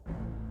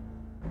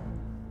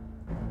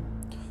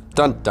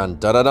Dun dun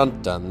dun dun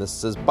dun dun.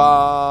 This is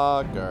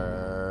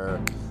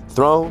Bogger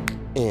thrown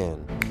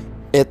in.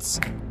 It's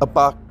a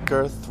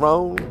Bogger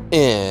thrown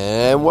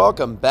in.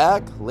 Welcome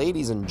back,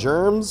 ladies and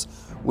germs.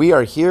 We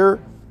are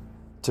here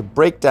to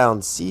break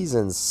down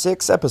Season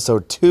 6,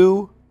 Episode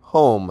 2,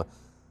 Home.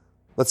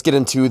 Let's get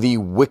into the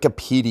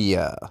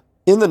Wikipedia.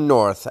 In the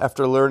north,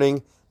 after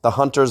learning the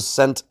hunters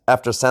sent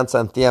after Sansa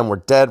and Theon were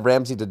dead,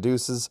 Ramsay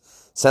deduces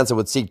Sansa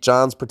would seek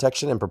Jon's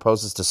protection and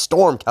proposes to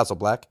storm Castle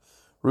Black.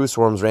 Roose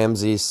warns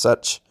Ramsay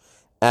such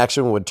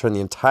action would turn the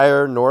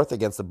entire north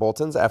against the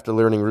Boltons. After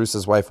learning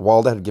Roose's wife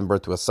Walda had given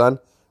birth to a son,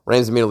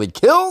 Ramsay immediately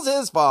kills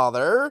his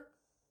father,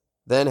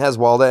 then has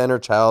Walda and her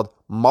child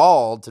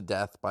mauled to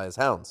death by his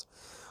hounds.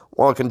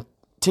 While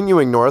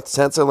continuing north,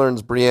 Sansa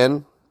learns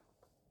Brienne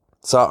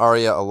saw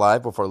Arya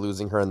alive before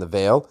losing her in the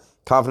Vale.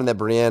 Confident that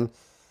Brienne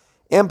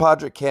and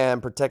Podrick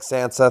can protect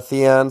Sansa,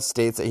 Theon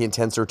states that he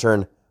intends to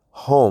return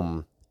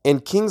home.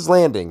 In King's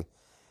Landing,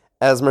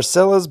 as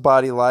Myrcilla's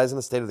body lies in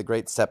the state of the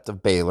Great Sept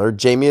of Baelor,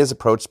 Jaime is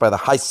approached by the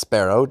High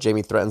Sparrow.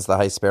 Jaime threatens the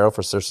High Sparrow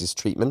for Cersei's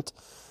treatment.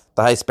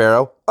 The High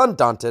Sparrow,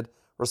 undaunted,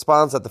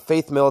 responds that the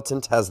Faith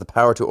Militant has the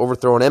power to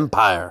overthrow an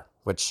empire,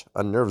 which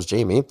unnerves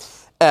Jaime,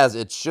 as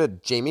it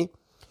should Jaime.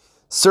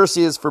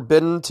 Cersei is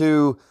forbidden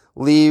to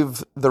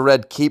leave the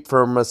Red Keep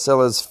for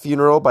Myrcilla's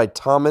funeral by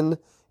Tommen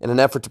in an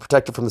effort to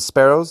protect her from the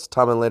Sparrows.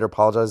 Tommen later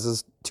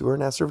apologizes to her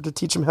and asks her to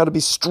teach him how to be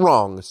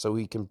strong so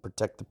he can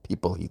protect the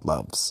people he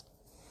loves.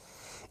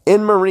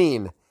 In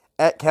Meereen,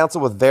 at council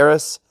with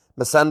Varys,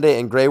 Missandei,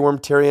 and Grey Worm,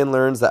 Tyrion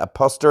learns that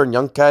Apostor and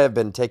Yunkai have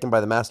been taken by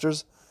the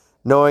Masters.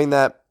 Knowing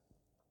that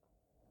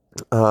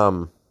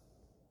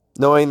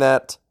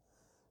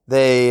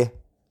they...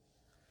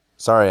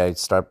 Sorry, I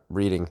stopped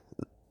reading.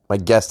 My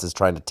guest is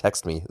trying to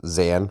text me,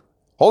 Zan.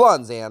 Hold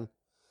on, Zan.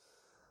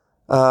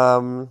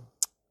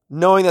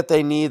 Knowing that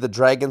they need the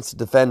dragons to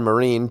defend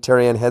Meereen,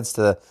 Tyrion heads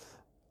to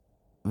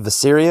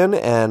Viserion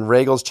and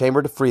Rhaegal's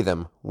chamber to free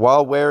them.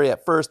 While wary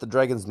at first, the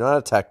dragons do not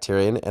attack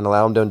Tyrion and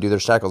allow him to undo their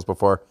shackles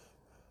before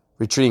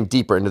retreating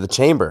deeper into the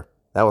chamber.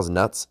 That was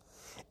nuts.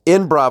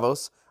 In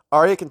Braavos,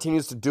 Arya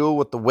continues to duel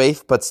with the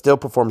waif, but still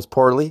performs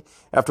poorly.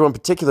 After one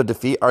particular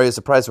defeat, Arya is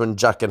surprised when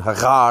Jaqen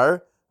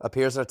Hagar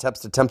appears and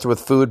attempts to tempt her with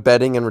food,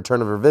 bedding, and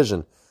return of her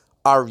vision.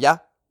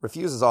 Arya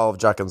refuses all of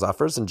Jaqen's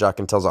offers, and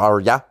Jaqen tells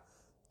Arya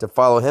to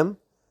follow him,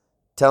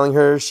 telling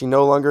her she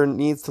no longer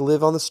needs to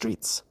live on the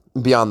streets.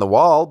 Beyond the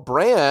Wall,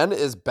 Bran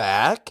is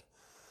back.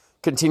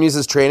 Continues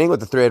his training with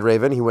the Three-Eyed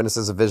Raven. He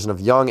witnesses a vision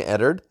of young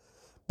Eddard.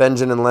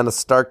 Benjen and Lena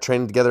Stark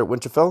training together at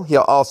Winterfell. He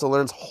also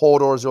learns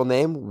Hodor's real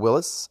name,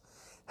 Willis.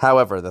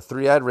 However, the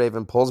Three-Eyed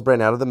Raven pulls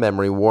Bran out of the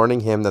memory,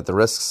 warning him that he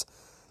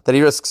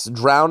risks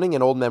drowning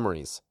in old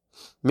memories.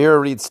 Mira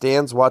Reed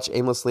stands watch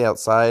aimlessly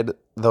outside,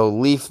 though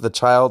Leaf, the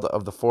child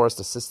of the forest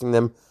assisting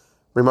them,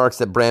 remarks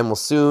that Bran will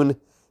soon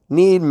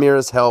need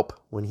Mira's help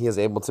when he is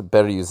able to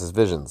better use his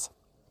visions.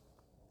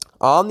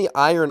 On the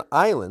Iron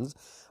Islands,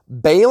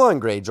 Balon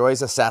Greyjoy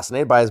is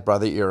assassinated by his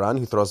brother Euron,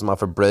 who throws him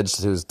off a bridge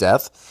to his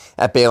death.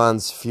 At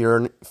Balon's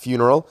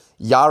funeral,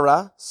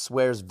 Yara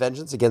swears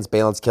vengeance against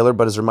Balon's killer,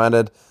 but is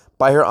reminded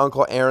by her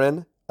uncle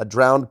Aaron, a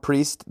drowned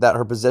priest, that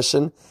her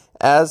position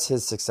as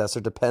his successor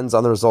depends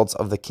on the results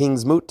of the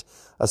King's Moot,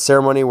 a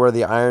ceremony where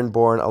the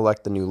Ironborn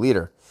elect the new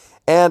leader.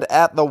 And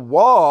at the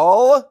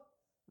Wall,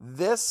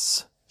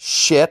 this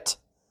shit,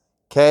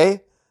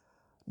 okay?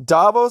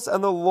 Davos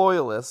and the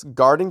Loyalists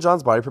guarding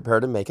Jon's body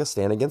prepare to make a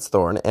stand against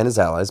Thorne and his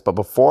allies, but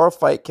before a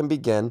fight can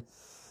begin,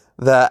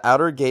 the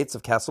outer gates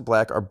of Castle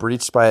Black are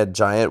breached by a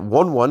giant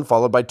 1-1,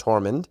 followed by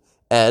Tormund,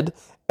 Ed,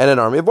 and an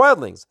army of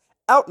wildlings.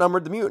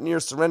 Outnumbered, the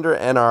mutineers surrender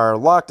and are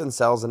locked in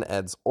cells in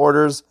Ed's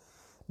orders.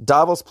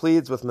 Davos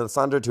pleads with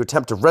Melisandre to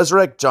attempt to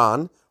resurrect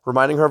Jon,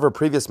 reminding her of her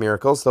previous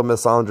miracles. Though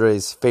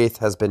Melisandre's faith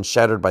has been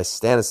shattered by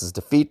Stannis'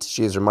 defeat,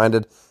 she is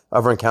reminded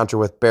of her encounter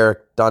with Beric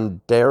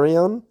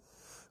Dondarrion,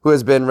 who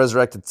has been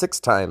resurrected 6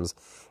 times,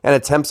 and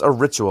attempts a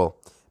ritual.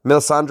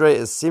 Melisandre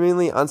is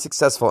seemingly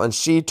unsuccessful, and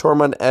she,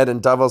 Tormund, Ed,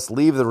 and Davos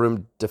leave the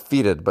room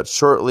defeated, but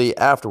shortly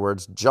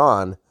afterwards,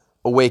 Jon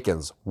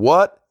awakens.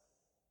 What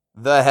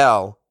the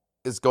hell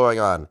is going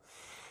on?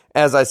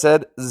 As I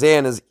said,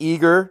 Zan is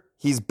eager.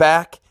 He's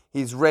back.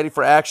 He's ready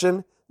for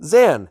action.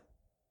 Zan,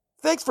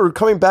 thanks for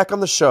coming back on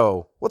the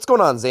show. What's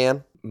going on,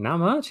 Zan? Not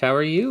much. How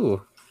are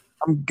you?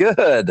 I'm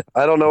good.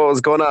 I don't know what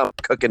was going on. I'm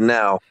cooking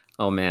now.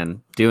 Oh,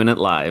 man. Doing it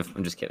live.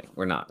 I'm just kidding.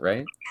 We're not,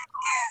 right?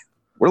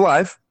 We're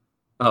live.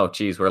 Oh,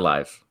 geez. We're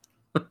live.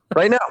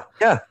 Right now.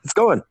 Yeah, it's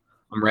going.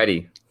 I'm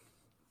ready.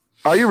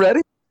 Are you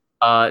ready?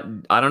 I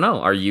don't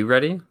know. Are you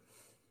ready?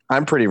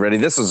 I'm pretty ready.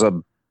 This is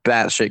a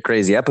batshit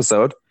crazy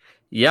episode.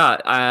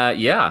 Yeah.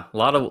 Yeah. A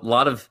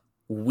lot of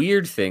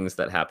weird things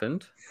that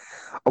happened.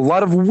 A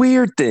lot of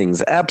weird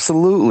things.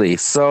 Absolutely.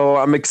 So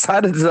I'm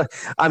excited.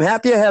 I'm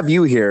happy to have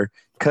you here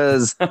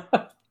because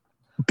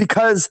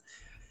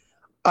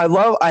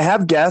I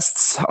have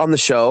guests on the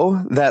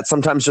show that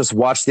sometimes just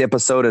watch the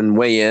episode and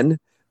weigh in,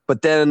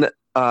 but then,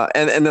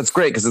 and that's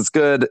great because it's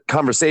good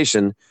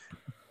conversation.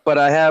 but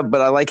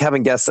I like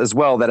having guests as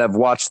well that have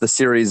watched the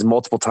series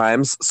multiple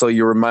times. So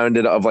you're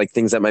reminded of like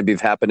things that might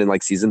have happened in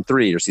like season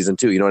 3 or season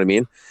 2. You know what I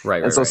mean?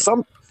 Right, And right,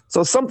 right.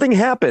 so something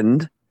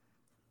happened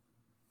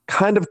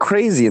kind of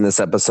crazy in this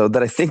episode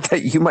that I think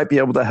that you might be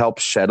able to help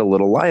shed a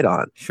little light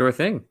on. Sure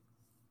thing.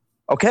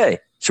 Okay.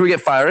 Should we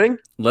get firing?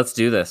 Let's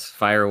do this.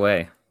 Fire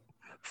away.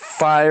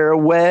 Fire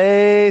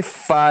away,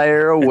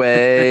 fire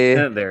away.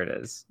 There it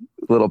is.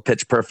 Little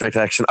pitch perfect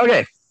action.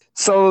 Okay.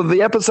 So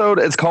the episode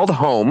is called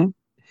Home,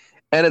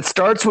 and it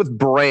starts with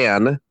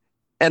Bran,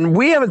 and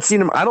we haven't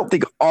seen him, I don't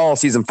think, all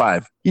season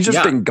 5. He's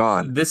just been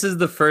gone. This is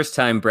the first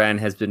time Bran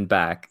has been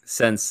back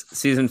since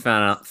season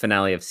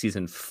finale of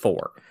season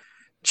 4.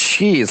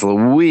 Jeez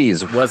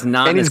Louise. Was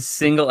not in a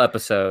single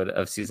episode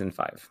of season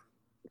 5.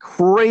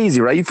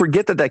 Crazy, right? You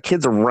forget that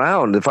kid's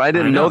around. If I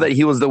didn't know that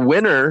he was the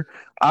winner,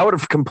 I would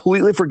have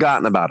completely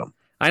forgotten about him.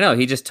 I know.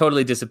 He just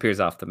totally disappears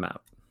off the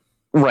map.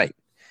 Right.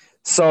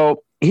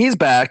 So he's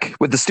back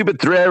with the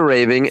stupid three-eyed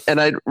raven,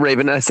 and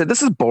I said,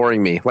 this is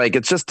boring me. Like,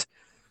 it's just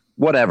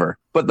whatever.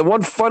 But the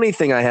one funny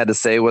thing I had to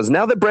say was,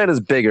 now that Bran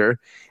is bigger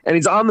and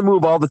he's on the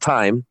move all the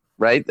time,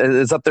 right? And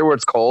it's up there where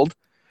it's cold.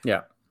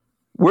 Yeah.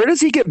 Where does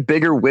he get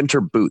bigger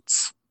winter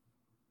boots?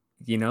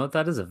 You know,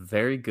 that is a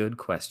very good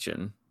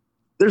question.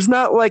 There's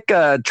not like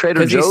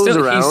Trader Joe's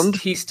around.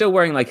 He's still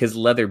wearing like his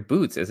leather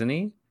boots, isn't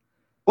he?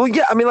 Well,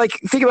 yeah. I mean, like,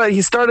 think about it.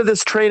 He started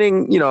this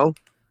training,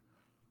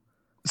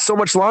 so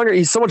much longer.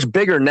 He's so much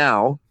bigger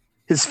now.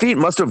 His feet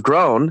must have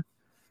grown.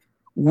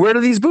 Where do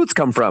these boots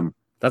come from?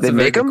 That's a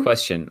very good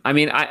question. I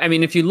mean,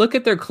 if you look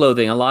at their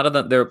clothing, a lot of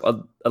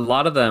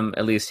them,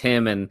 at least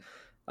him and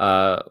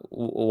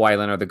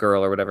Wylan or the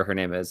girl or whatever her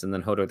name is, and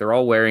then Hodor,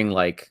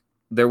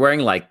 they're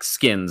wearing like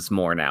skins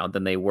more now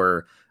than they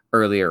were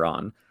earlier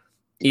on.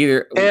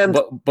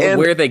 But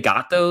where they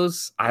got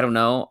those, I don't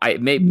know.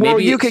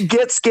 Maybe you could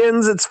get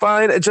skins. It's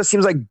fine. It just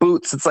seems like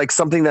boots. It's like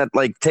something that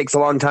like takes a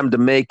long time to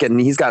make,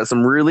 and he's got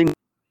some really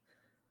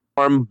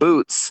warm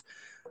boots.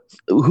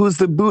 Who's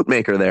the boot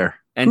maker there?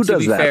 And to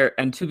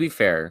be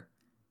fair,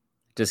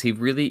 does he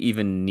really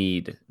even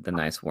need the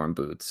nice warm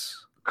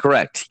boots?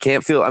 Correct. He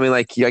can't feel. I mean,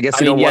 like, I guess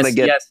you don't want to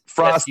get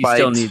frostbite.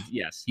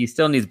 He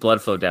still needs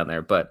blood flow down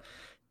there. But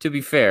to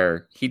be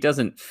fair, he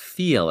doesn't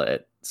feel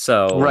it.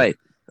 So right.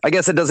 I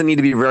guess it doesn't need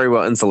to be very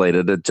well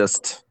insulated. It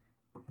just.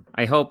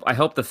 I hope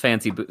the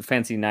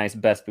fancy, nice,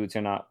 best boots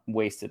are not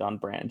wasted on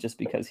Bran just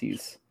because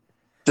he's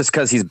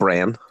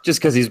Bran. Just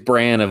because he's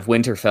Bran of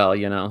Winterfell,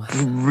 you know.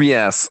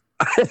 Yes.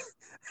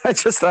 I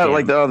just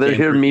thought they're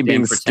hearing me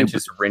being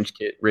pretentious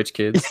stupid. rich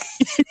kids.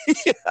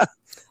 Yeah.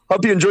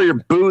 Hope you enjoy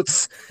your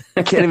boots.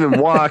 I can't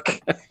even walk.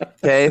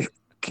 Okay.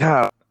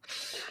 God.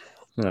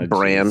 Oh,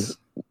 Bran.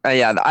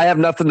 Yeah, I have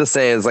nothing to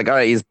say. It's like, all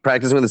right, he's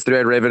practicing with his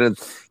three-eyed raven.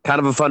 It's kind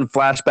of a fun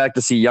flashback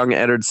to see young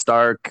Eddard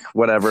Stark,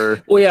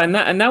 whatever. Well, yeah, and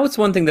that was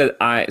one thing that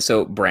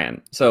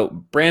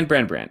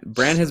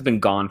Bran has been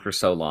gone for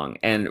so long,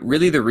 and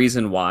really the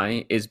reason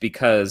why is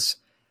because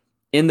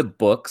in the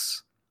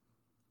books,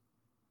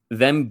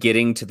 them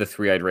getting to the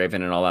three-eyed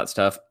raven and all that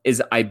stuff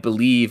is, I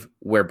believe,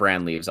 where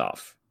Bran leaves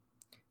off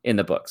in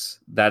the books.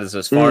 That is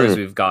as far as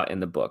we've got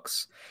in the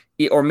books,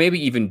 or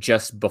maybe even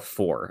just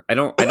before. I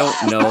don't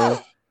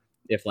know.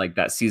 If like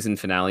that season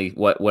finale,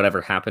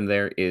 whatever happened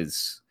there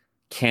is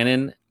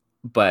canon,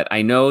 but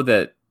I know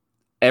that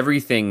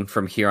everything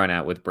from here on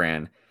out with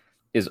Bran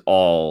is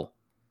all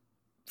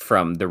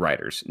from the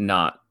writers,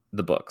 not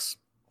the books.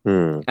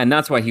 And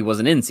that's why he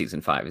wasn't in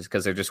season 5, is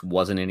because there just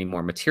wasn't any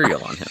more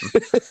material on him.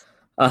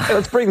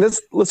 Let's bring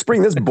this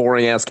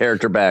boring ass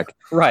character back.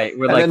 Right.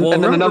 We're and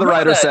then another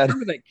writer said,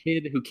 remember that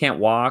kid who can't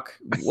walk?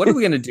 What are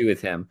we going to do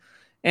with him?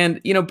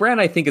 And, Bran,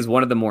 I think, is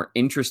one of the more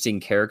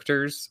interesting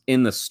characters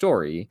in the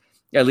story,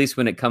 at least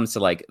when it comes to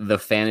like the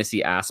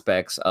fantasy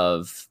aspects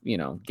of,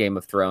 Game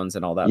of Thrones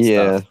and all that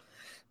stuff.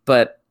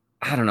 But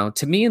I don't know.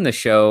 To me in the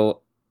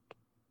show,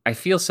 I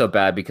feel so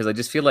bad because I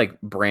just feel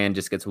like Bran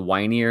just gets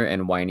whinier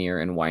and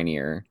whinier and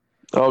whinier.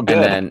 Oh, good.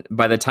 And then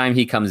by the time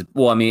he comes,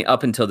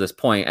 up until this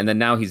point, and then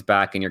now he's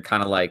back and you're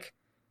kind of like,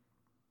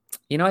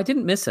 I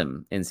didn't miss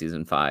him in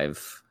season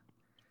 5.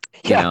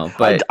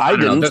 But I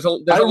didn't. There's a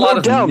lot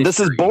of down. This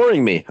is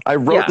boring me. I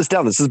wrote this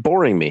down. This is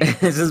boring me.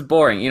 This is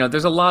boring.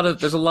 There's a lot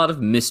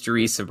of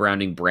mystery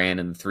surrounding Bran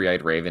and the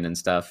three-eyed raven and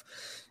stuff.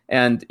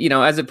 And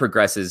as it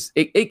progresses,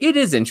 it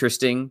is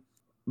interesting,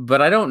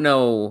 but I don't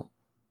know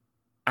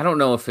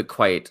if it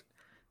quite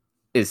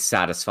is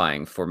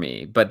satisfying for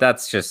me. But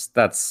that's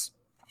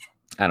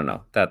I don't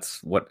know.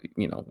 That's what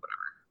whatever.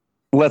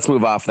 Let's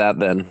move off that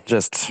then.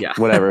 Just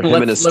whatever.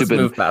 Let's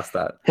move past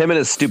that. Him and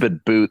his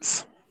stupid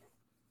boots.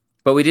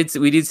 But we did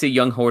see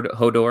young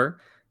Hodor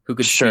who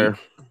could speak.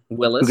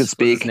 Willis, who could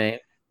speak. His name.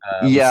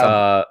 We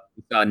saw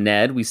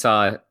Ned. We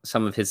saw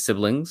some of his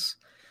siblings.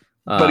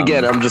 But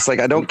again, I'm just like,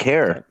 I don't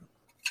care.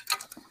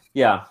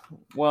 Yeah.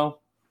 Well,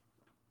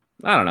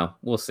 I don't know.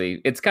 We'll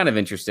see. It's kind of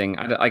interesting.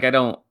 I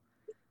don't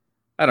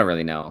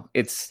really know.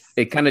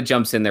 It kind of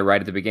jumps in there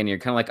right at the beginning. You're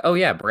kind of like, oh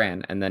yeah,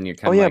 Bran, and then you're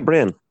kind of like,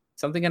 Bran.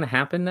 Something gonna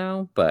happen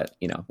now? But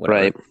whatever.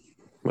 Right.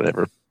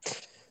 Whatever.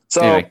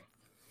 So anyway.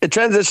 It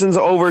transitions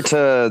over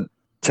to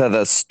to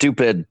the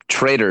stupid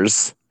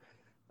traitors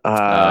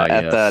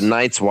at the Yes.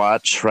 Night's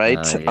Watch, right?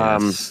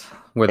 Yes.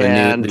 Where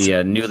And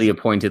the newly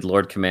appointed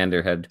Lord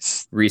Commander had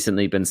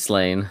recently been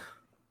slain.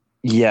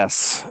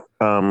 yes,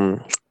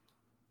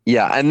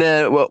 yeah, and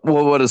then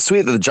what is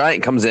sweet that the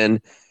giant comes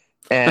in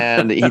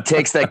and he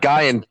takes that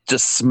guy and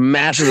just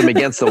smashes him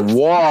against the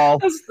wall.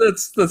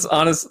 That's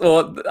honest.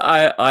 Well,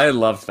 I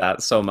love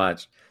that so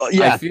much. I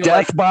Yeah, feel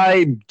like death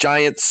by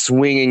giant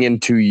swinging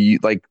into you,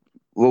 like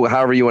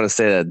however you want to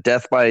say that.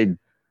 Death by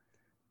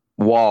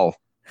wall,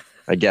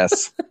 I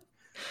guess.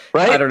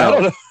 Right? I don't I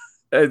don't know. know.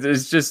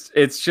 It's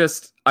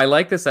just I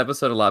like this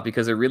episode a lot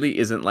because it really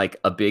isn't like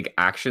a big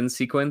action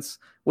sequence,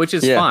 which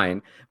is Yeah.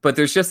 fine, but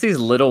there's just these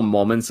little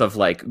moments of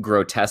like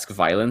grotesque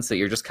violence that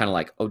you're just kind of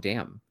like, "Oh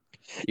damn."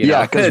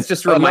 Yeah, because It's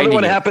just another reminding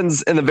one you.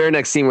 happens in the very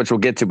next scene, which we'll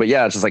get to. But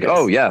yeah, it's just like, Yes.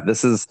 oh yeah,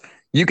 this is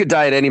you could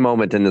die at any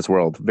moment in this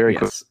world. Very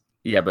quick. Yes.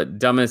 Yeah, but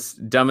dumbest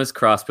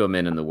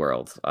crossbowman in the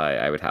world,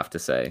 I would have to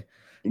say.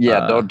 Yeah,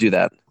 Uh don't do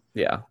that.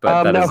 yeah,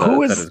 but that Now is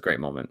who that is is a great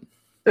moment.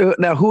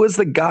 who is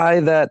the guy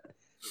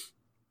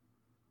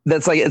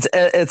that's like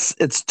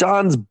it's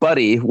John's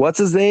buddy? What's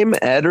his name?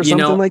 Ed or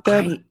something like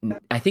that?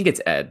 I think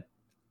it's Ed.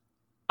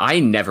 I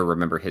never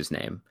remember his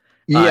name.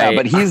 Yeah,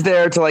 but he's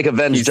there to like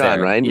avenge He's John,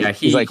 there. right? Yeah,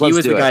 He's like, he let's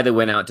was do the guy it. that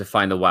went out to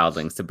find the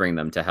wildlings to bring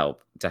them to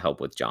help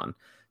with John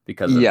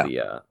because of Yeah,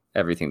 the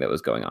everything that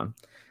was going on.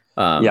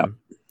 yeah.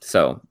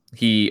 So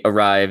he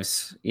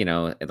arrives,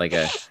 like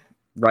a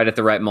right at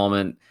the right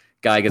moment.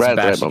 Guy gets Right at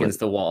the right bashed moment. against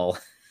the wall,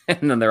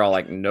 and then they're all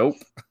like, "Nope,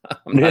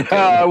 I'm not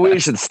doing We that."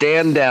 should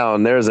stand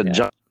down. There's a Yeah.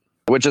 John,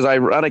 which is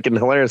ironic and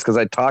hilarious because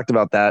I talked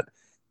about that.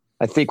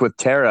 I think with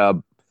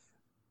Tara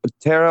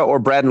or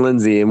Brad and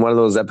Lindsay in one of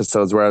those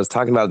episodes where I was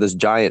talking about this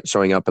giant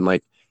showing up and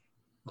like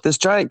this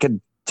giant could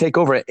take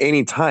over at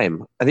any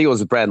time. I think it was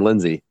with Brad and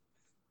Lindsay.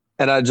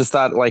 And I just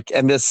thought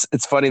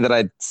it's funny that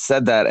I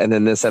said that. And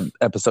then this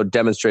episode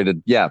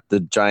demonstrated, yeah, the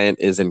giant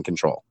is in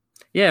control.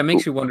 Yeah, it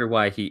makes you wonder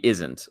why he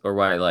isn't, or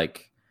why I don't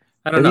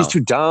And know. he's too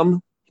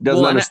dumb. He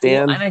doesn't Well,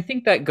 understand. and I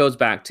think that goes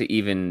back to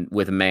even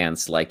with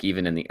Mance, like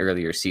even in the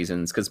earlier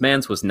seasons, because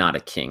Mance was not a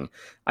king.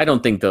 I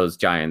don't think those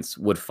giants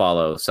would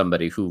follow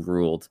somebody who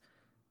ruled,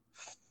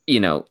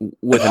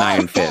 with an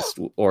iron fist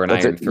or an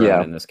iron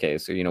throne in this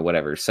case, or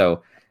whatever.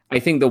 So I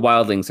think the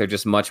wildlings are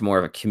just much more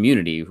of a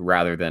community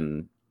rather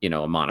than a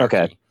monarchy.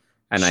 Okay.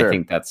 And Sure. I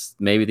think that's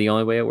maybe the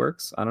only way it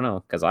works. I don't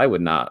know, because I would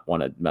not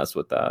want to mess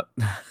with that.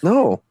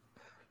 No.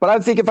 But I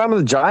think if I'm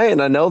the giant,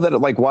 I know that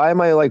like, why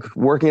am I like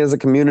working as a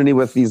community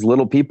with these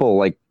little people?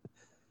 Like,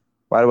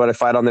 why would I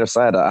fight on their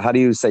side? How do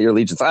you set your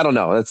allegiance? I don't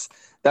know.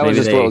 That was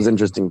just what was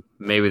interesting.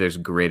 Maybe there's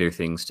greater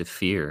things to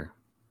fear,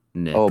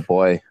 Nick. Oh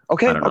boy.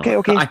 Okay.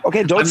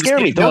 Don't scare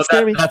me. Don't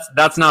scare me.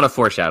 That's not a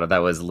foreshadow. That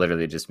was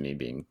literally just me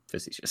being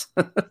facetious.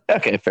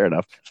 Okay, fair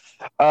enough.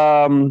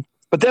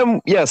 But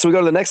then, so we go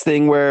to the next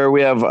thing where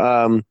we have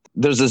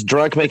there's this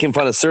drunk making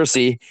fun of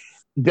Cersei,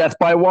 death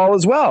by wall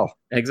as well.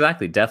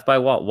 Exactly, death by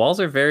wall. Walls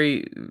are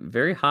very,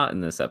 very hot in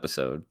this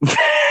episode.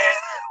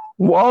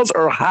 Walls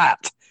are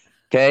hot.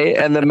 Okay,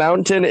 and the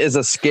mountain is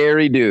a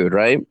scary dude,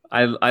 right?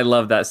 I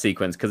love that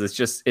sequence because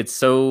it's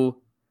so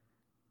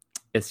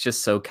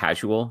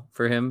casual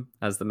for him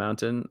as the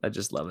mountain. I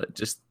just love it.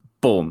 Just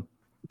boom,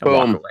 and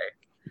walk away.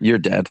 You're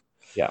dead.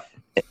 Yeah.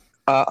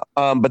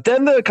 But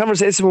then the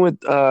conversation with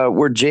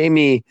where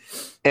Jamie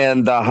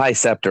and the High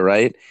Scepter,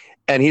 right?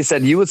 And he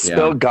said, "You would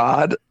spill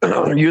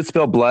you would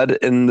spill blood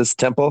in this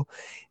temple."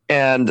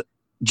 And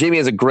Jamie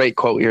has a great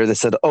quote here that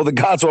said, "Oh, the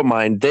gods won't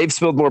mind. They've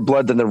spilled more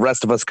blood than the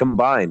rest of us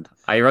combined."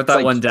 I wrote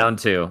that one down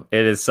too.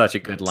 It is such a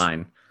good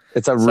line.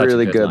 It's a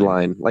really good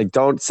line. Like,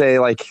 don't say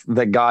like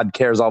that God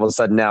cares all of a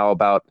sudden now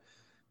about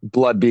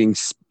blood being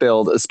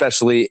spilled,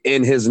 especially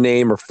in his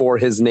name or for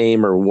his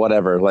name or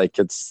whatever. Like,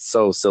 it's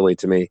so silly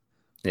to me.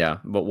 Yeah,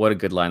 but what a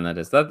good line that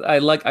is. That I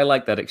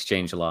like that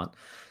exchange a lot.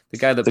 The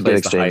guy that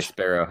plays the High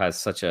Sparrow has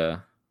such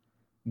a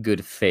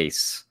good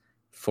face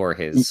for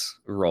his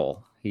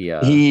role.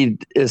 He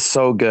is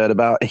so good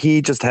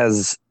he just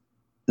has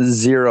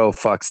zero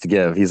fucks to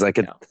give. He's like,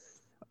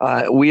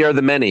 we are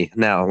the many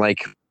now.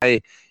 Like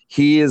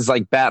he is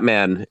like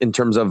Batman in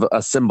terms of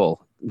a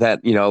symbol that,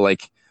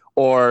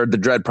 or the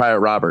Dread Pirate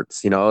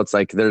Roberts, it's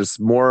like, there's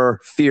more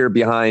fear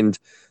behind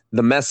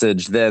the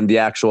message than the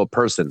actual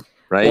person.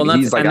 Right. Well,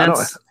 he's like,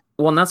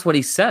 and that's what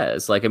he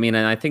says. Like, I mean,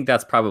 and I think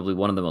that's probably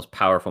one of the most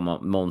powerful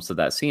moments of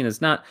that scene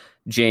is not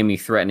Jamie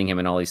threatening him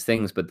and all these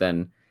things, but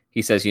then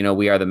he says,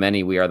 we are the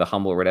many, we are the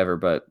humble or whatever,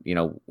 but,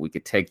 we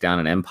could take down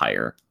an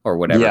empire or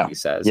whatever he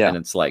says. Yeah. And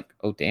it's like,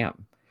 oh,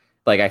 damn.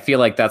 Like, I feel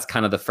like that's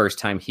kind of the first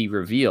time he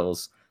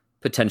reveals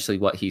potentially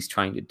what he's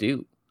trying to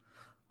do.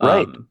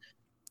 Right.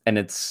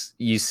 And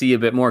you see a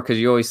bit more because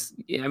you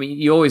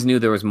always knew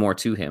there was more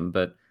to him,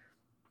 but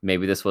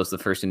maybe this was the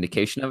first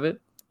indication of it.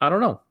 I don't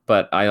know,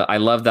 but I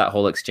love that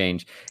whole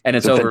exchange, and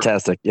it's over.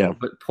 Fantastic, yeah.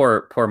 But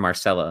poor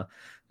Marcella,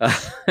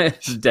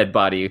 his dead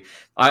body.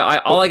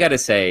 All I got to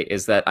say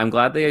is that I'm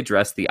glad they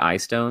addressed the eye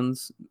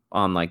stones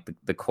on like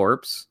the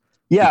corpse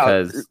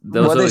Yeah. because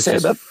What they say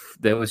about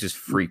those just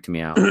freaked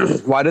me out.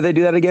 why do they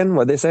do that again?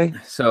 What they say?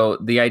 So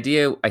the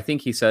idea I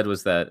think he said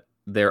was that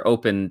they're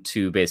open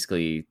to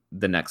basically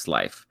the next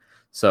life.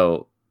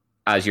 So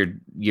as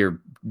your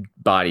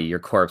body, your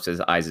corpse's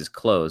eyes is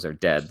closed or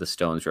dead, the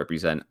stones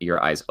represent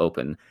your eyes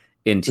open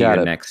into Got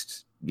your it.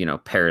 next,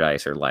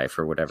 paradise or life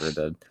or whatever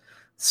the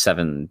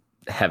seven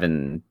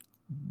heaven,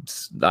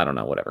 I don't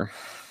know, whatever.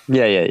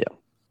 Yeah.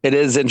 It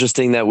is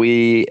interesting that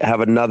we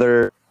have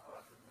another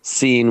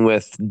scene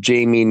with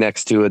Jamie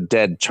next to a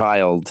dead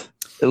child.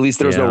 At least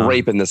there was no Yeah.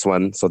 rape in this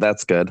one, so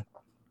that's good.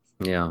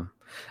 Yeah.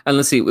 And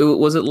let's see,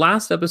 was it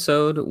last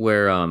episode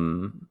where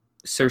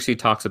Cersei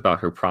talks about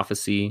her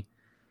prophecy?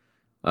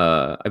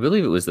 I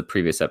believe it was the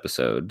previous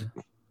episode.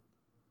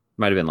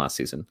 Might have been last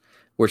season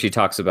where she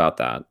talks about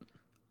that.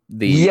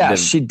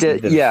 She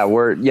did. The, It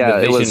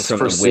was from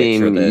the witch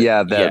foreseen.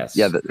 yes.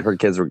 That her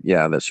kids were.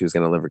 Yeah, that she was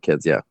going to live her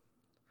kids. Yeah.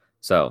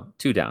 So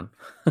 2 down.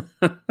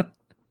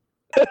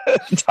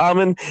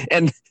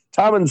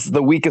 Tommen's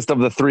the weakest of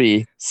the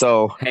 3.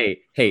 So Hey,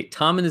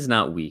 Tommen is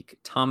not weak.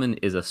 Tommen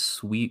is a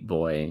sweet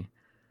boy.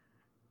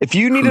 if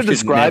you need Who to should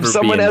describe never be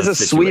someone in as a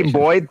this sweet situation.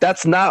 boy,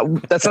 that's not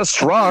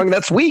strong.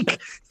 That's weak.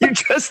 You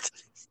said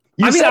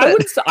I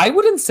it. I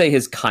wouldn't say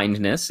his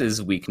kindness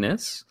is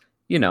weakness.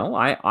 I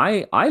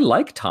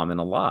like Tommen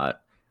a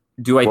lot.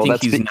 Do I Well, think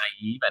that's he's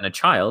naive and a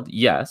child?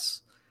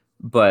 Yes,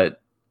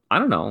 but I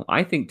don't know.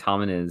 I think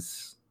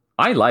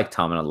I like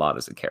Tommen a lot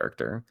as a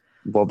character.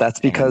 Well, that's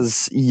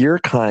because you're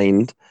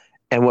kind,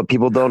 and what we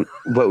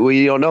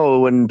don't know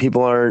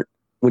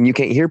when you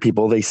can't hear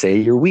people, they say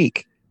you're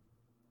weak.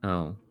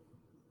 Oh,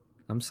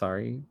 I'm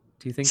sorry.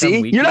 Do you think See,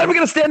 I'm weak? you're not even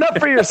going to stand up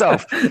for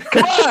yourself.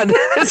 Come on.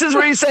 This is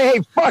where you say,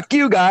 hey, fuck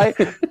you, guy.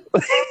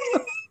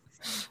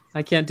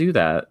 I can't do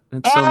that.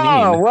 That's so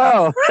Oh, mean.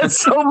 wow. That's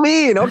so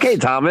mean. Okay,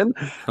 Tommen.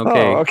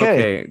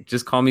 Okay.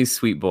 Just call me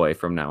sweet boy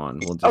from now on.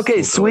 We'll go with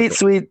it.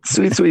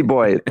 Sweet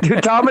boy.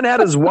 Dude, Tommen had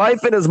his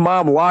wife and his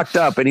mom locked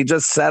up, and he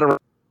just sat around.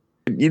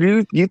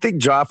 You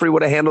think Joffrey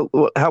would have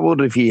how would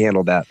have he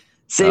handled that?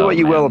 Say what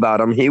you will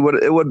about him.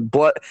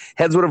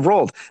 Heads would have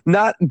rolled.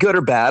 Not good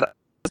or bad.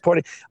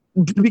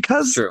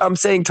 Because I'm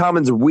saying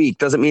Tommen's weak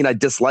doesn't mean I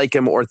dislike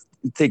him or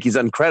think he's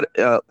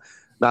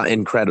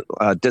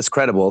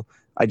discreditable.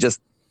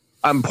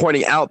 I'm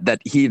pointing out that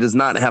he does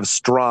not have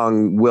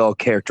strong will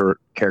character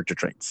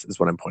traits is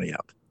what I'm pointing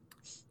out.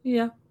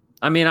 Yeah.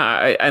 I mean,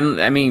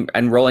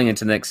 and rolling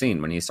into the next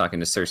scene when he's talking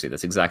to Cersei,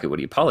 that's exactly what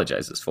he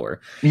apologizes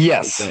for.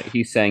 Yes.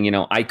 He's saying,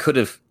 I could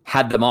have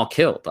had them all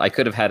killed. I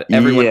could have had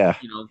everyone,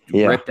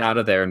 ripped out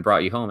of there and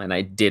brought you home, and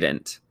I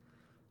didn't.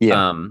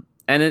 Yeah.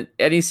 And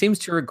he seems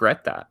to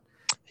regret that.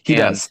 He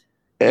does.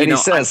 And he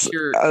says,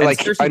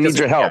 I need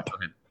your help.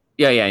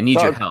 Yeah, I need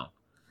your help.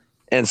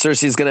 And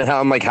Cersei's going to help.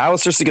 I'm like, how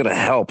is Cersei going to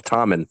help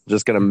Tommen?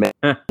 Just going to make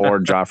more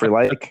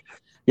Joffrey-like?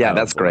 Yeah,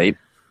 that's great.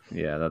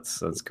 Yeah, that's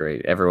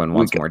great. Everyone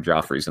wants more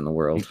Joffreys in the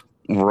world.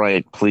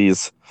 Right,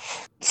 please.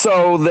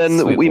 So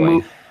then we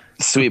move.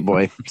 Sweet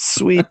boy.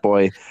 Sweet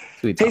boy.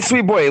 Hey,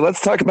 sweet boy,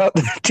 let's talk about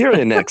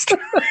Tyrion next.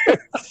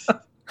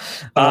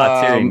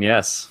 Tyrion,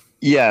 yes.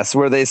 Yes,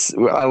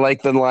 I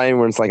like the line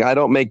where it's like, I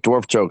don't make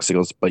dwarf jokes. He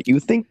goes, but you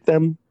think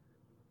them.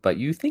 But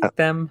you think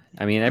them.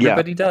 I mean,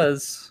 everybody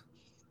does.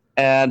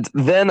 And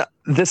then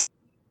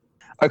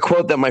a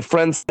quote that my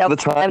friends say all the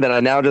time that I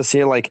now just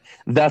hear, like,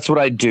 that's what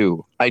I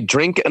do. I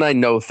drink and I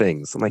know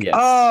things. I'm like,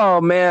 Oh,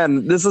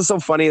 man, this is so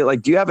funny.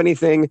 Like, do you have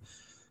anything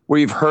where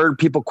you've heard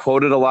people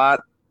quote it a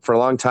lot for a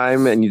long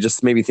time and you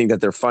just maybe think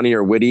that they're funny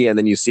or witty and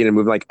then you see it in a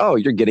movie like, oh,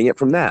 you're getting it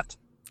from that?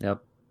 Yep.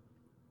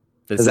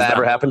 Has that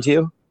ever happened to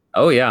you?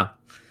 Oh, yeah.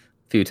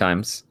 A few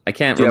times. I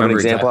can't remember. Do you have an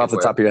example off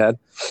the top of your head?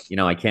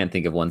 I can't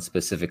think of one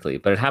specifically,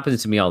 but it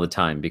happens to me all the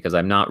time because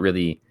I don't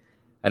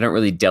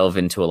really delve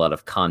into a lot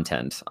of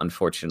content,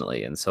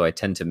 unfortunately, and so I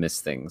tend to miss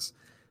things.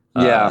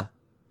 Yeah.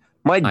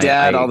 My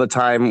dad all the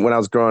time when I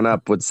was growing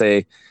up would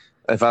say,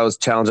 if I was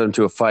challenging him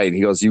to a fight,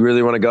 he goes, you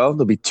really want to go?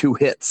 There'll be 2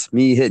 hits.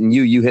 Me hitting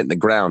you hitting the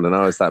ground. And I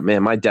always thought,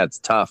 man, my dad's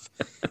tough.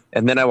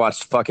 And then I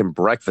watched fucking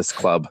Breakfast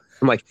Club.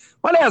 I'm like,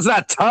 my dad's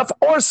not tough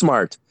or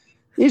smart.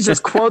 He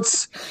just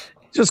quotes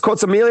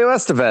Emilio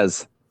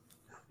Estevez.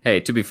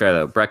 Hey, to be fair,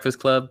 though, Breakfast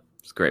Club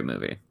is a great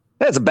movie.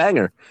 Yeah, it's a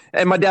banger.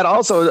 And my dad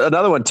also,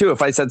 another one too,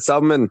 if I said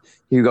something and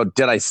he would go,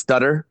 did I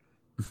stutter?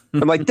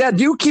 I'm like, Dad,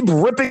 you keep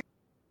ripping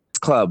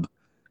Club.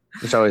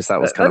 Which I always thought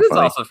was kind of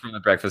funny. That is also from the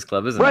Breakfast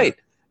Club, isn't it? Right.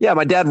 Yeah,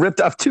 my dad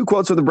ripped off 2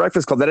 quotes from the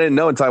Breakfast Club that I didn't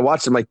know until I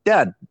watched them. Like,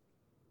 Dad,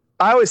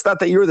 I always thought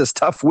that you were this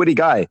tough, witty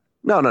guy.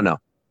 No.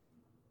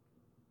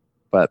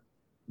 But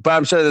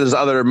I'm sure there's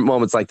other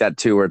moments like that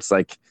too, where it's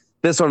like,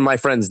 this one, my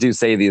friends do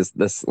say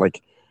this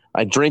like,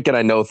 I drink and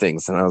I know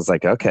things. And I was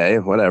like, okay,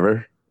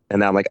 whatever. And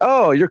now I'm like,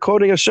 oh, you're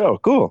quoting a show.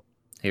 Cool.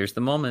 Here's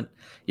the moment.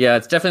 Yeah,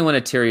 it's definitely one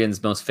of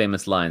Tyrion's most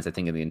famous lines, I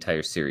think, in the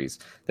entire series.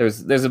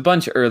 There's a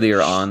bunch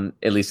earlier on,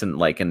 at least in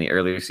the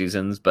earlier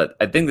seasons, but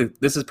I think that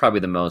this is probably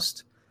the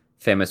most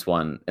famous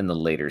one in the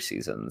later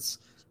seasons.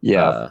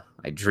 Yeah.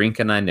 I drink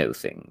and I know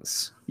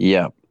things.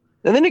 Yeah.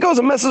 And then he goes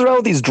and messes around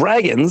with these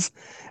dragons.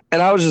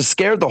 And I was just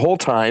scared the whole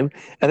time.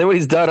 And then when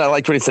he's done, I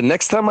liked when he said,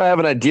 "Next time I have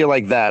an idea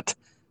like that,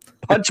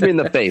 punch me in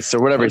the face,"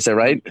 or whatever he said,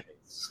 right?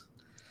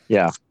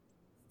 Yeah.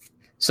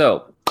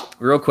 So,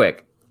 real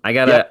quick, I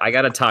gotta Yep. I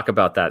gotta talk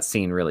about that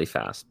scene really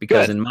fast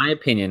because, Good. in my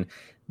opinion,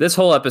 this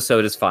whole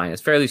episode is fine.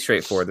 It's fairly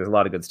straightforward. There's a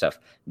lot of good stuff.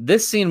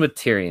 This scene with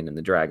Tyrion and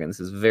the dragons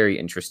is very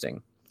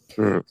interesting.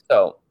 Mhm.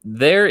 So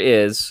there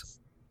is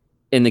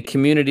in the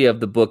community of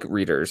the book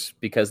readers,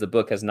 because the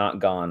book has not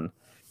gone,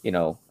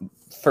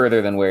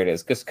 further than where it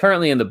is. Because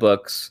currently in the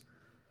books,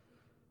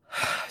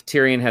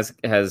 Tyrion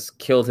has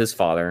killed his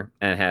father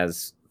and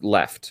has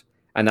left,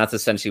 and that's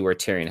essentially where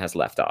Tyrion has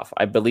left off.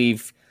 I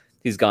believe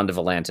he's gone to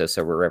Volantis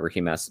or wherever he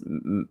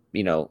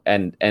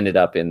and ended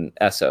up in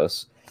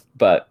Essos,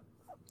 but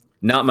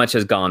not much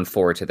has gone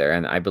forward to there,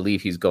 and I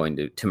believe he's going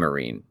to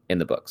Marine in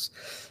the books.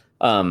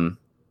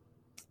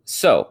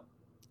 So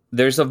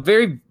there's a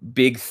very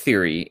big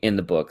theory in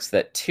the books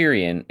that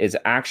Tyrion is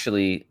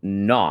actually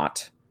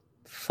not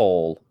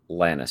full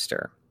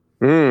Lannister.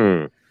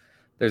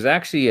 There's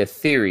actually a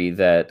theory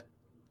that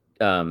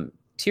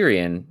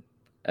Tyrion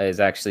is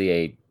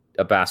actually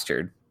a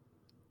bastard,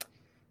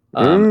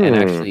 and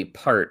actually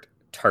part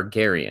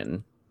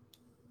Targaryen.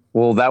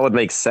 Well, that would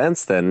make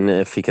sense then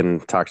if he can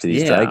talk to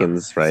these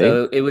dragons, right?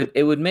 So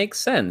it would make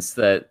sense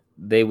that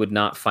they would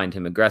not find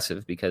him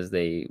aggressive because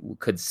they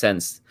could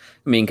sense.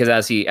 I mean, because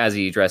as he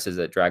addresses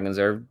that dragons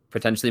are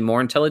potentially more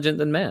intelligent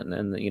than men,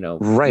 and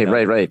Right.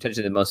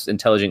 potentially the most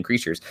intelligent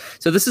creatures.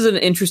 So this is an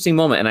interesting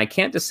moment, and I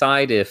can't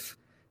decide if,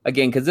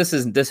 again, because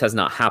this has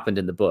not happened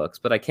in the books,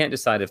 but I can't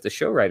decide if the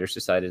show writers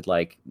decided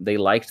like they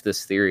liked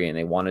this theory and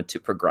they wanted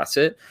to progress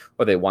it,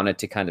 or they wanted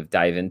to kind of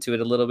dive into it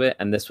a little bit,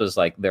 and this was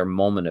like their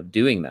moment of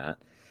doing that.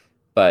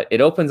 But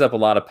it opens up a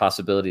lot of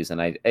possibilities, and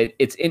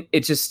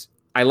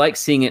I like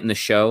seeing it in the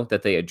show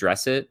that they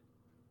address it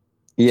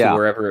to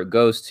wherever it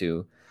goes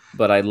to.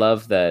 But I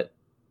love that.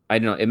 I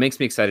don't know. It makes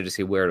me excited to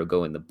see where it'll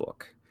go in the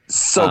book.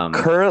 So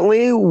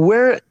currently,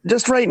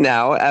 just right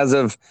now, as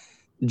of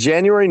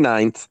January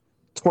 9th,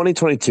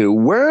 2022,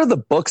 where are the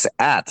books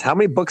at? How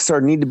many books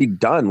need to be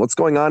done? What's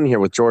going on here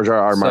with George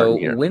R.R. Martin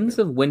here? Winds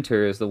of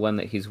Winter is the one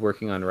that he's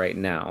working on right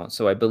now.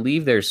 So I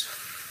believe there's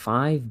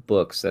 5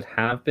 books that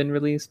have been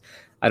released.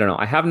 I don't know.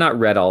 I have not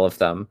read all of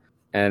them.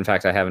 And in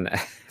fact, I haven't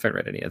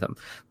read any of them,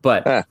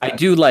 but I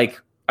do like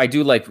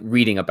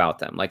reading about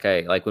them. Like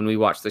when we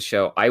watch the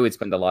show, I would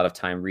spend a lot of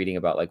time reading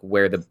about like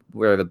where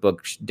the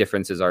book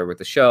differences are with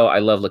the show. I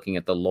love looking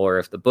at the lore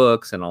of the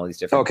books and all these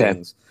different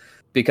things,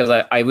 because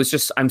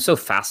I'm so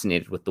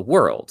fascinated with the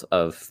world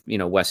of,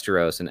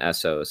 Westeros and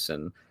Essos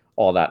and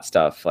all that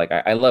stuff. Like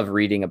I love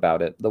reading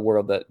about it, the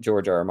world that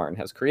George R.R. Martin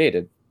has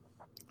created.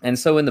 And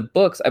so in the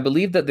books, I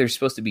believe that there's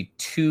supposed to be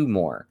 2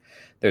 more.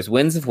 There's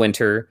Winds of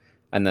Winter,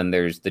 and then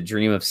there's The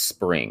Dream of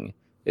Spring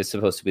is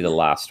supposed to be the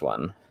last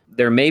one.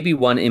 There may be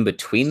one in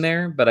between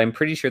there, but I'm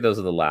pretty sure those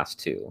are the last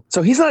 2.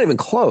 So he's not even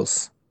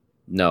close.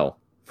 No.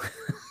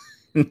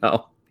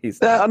 No, he's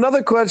not.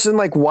 Another question,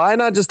 like, why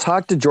not just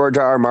talk to George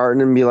R.R.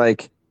 Martin and be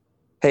like,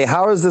 hey,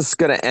 how is this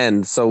going to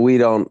end so we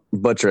don't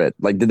butcher it?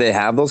 Like, did they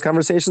have those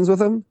conversations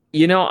with him?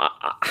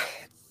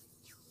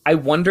 I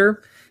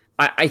wonder.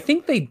 I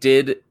think they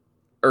did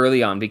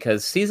early on,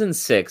 because season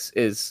 6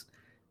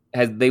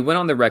 they went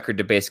on the record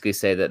to basically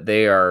say that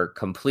they are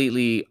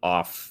completely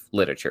off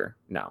literature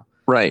now.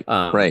 Right.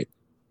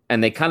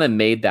 And they kind of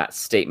made that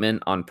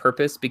statement on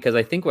purpose, because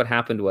I think what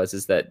happened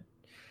is that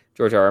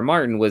George R.R.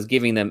 Martin was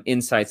giving them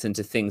insights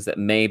into things that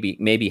may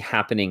be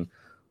happening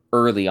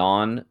early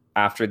on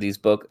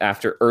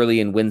after early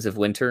in Winds of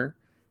Winter.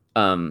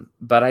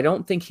 But I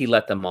don't think he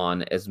let them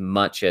on as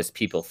much as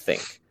people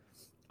think.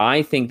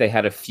 I think they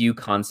had a few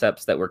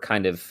concepts that were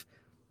kind of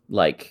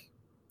like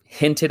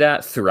hinted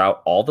at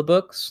throughout all the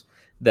books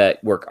that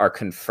are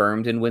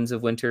confirmed in Winds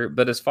of Winter.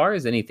 But as far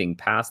as anything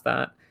past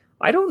that,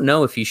 I don't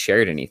know if he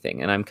shared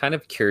anything, and I'm kind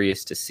of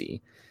curious to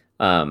see.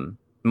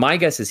 My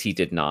guess is he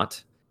did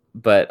not,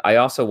 but I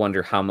also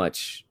wonder how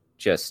much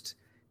just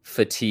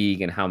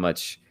fatigue and how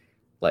much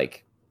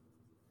like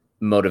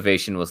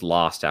motivation was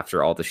lost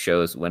after all the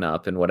shows went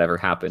up and whatever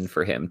happened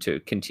for him to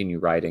continue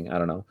writing. I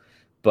don't know,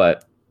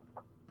 but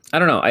I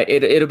don't know.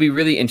 It'll be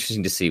really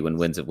interesting to see when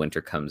Winds of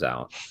Winter comes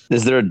out.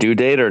 Is there a due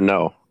date or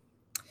no?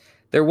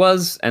 There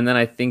was, and then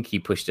I think he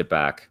pushed it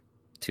back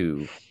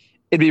to.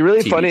 It'd be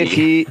really TBD.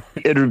 funny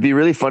it would be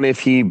really funny if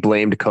he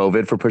blamed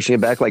COVID for pushing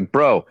it back. Like,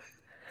 bro,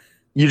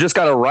 you just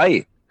got to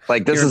write.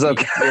 Like, this is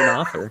okay. You're an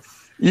author.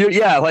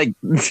 Like,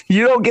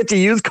 you don't get to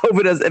use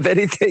COVID as, if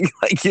anything,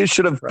 like you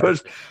should have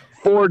forged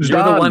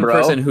You're the one bro.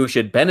 person who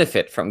should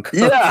benefit from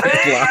COVID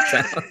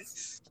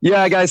lockdowns.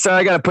 Yeah, guys, sorry,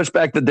 I got to push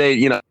back the date,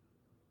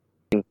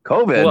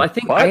 COVID.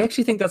 Well, I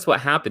actually think that's what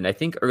happened. I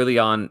think early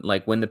on,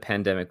 like when the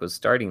pandemic was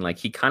starting, like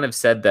he kind of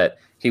said that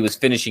he was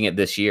finishing it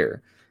this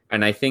year.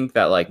 And I think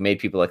that like made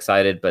people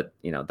excited, but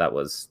that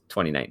was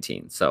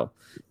 2019. So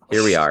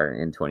here we are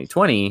in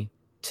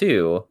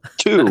 2022.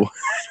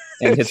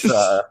 And it's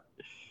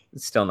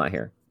still not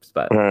here.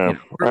 But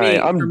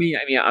for me,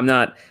 I mean,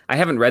 I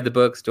haven't read the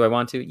books. Do I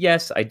want to?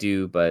 Yes, I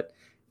do. But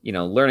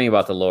learning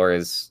about the lore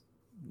is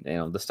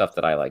the stuff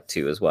that I like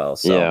too as well.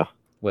 So Yeah.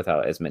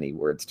 without as many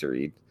words to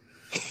read.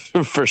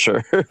 For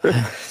sure.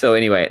 So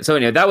anyway,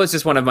 that was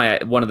just one of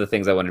the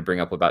things I wanted to bring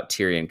up about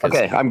Tyrion.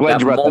 Okay, I'm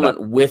glad you brought that up. That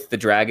moment with the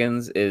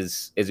dragons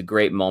is a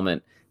great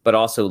moment, but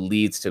also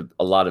leads to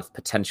a lot of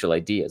potential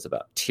ideas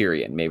about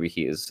Tyrion. Maybe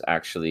he is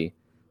actually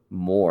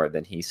more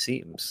than he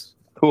seems.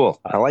 Cool.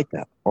 I like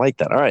that. All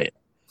right.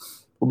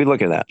 We'll be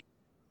looking at that.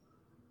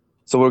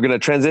 So we're going to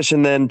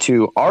transition then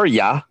to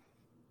Arya.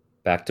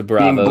 Back to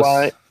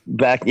Bravos.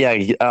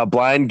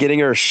 Blind, getting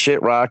her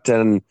shit rocked.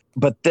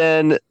 But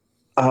then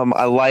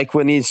I like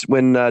when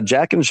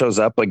Jaqen shows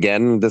up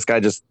again. This guy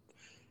just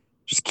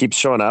keeps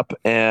showing up,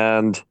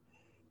 and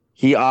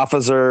he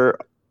offers her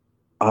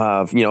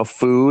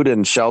food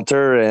and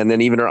shelter, and then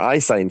even her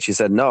eyesight. And she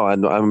said, "No,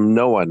 I'm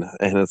no one."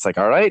 And it's like,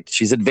 all right,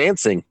 she's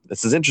advancing.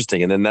 This is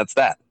interesting. And then that's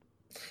that.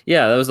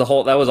 Yeah, that was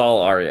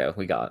all Arya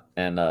we got.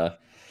 And I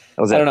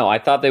don't know. I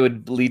thought they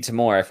would lead to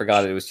more. I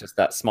forgot it was just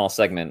that small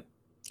segment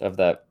of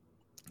that.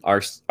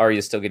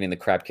 Arya's still getting the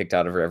crap kicked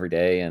out of her every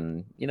day,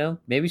 and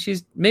maybe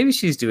she's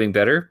doing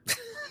better.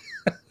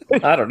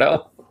 I don't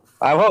know.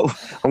 I hope.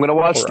 I'm gonna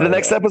watch the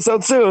next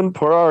episode soon.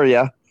 Poor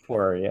Arya.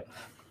 Then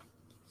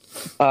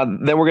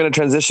we're gonna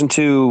transition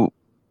to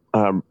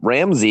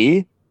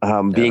Ramsay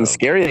being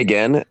scary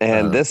again,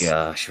 and this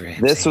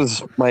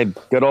was my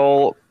good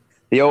old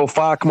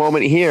Fuck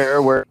moment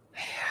here, where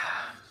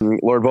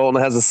Lord Bolton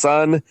has a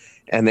son,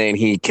 and then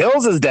he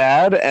kills his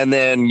dad, and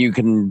then you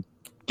can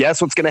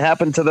guess what's going to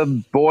happen to the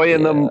boy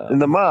and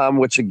the mom,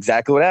 which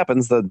exactly what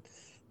happens.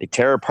 They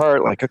tear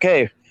apart. Like,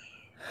 okay,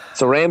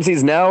 so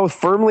Ramsay's now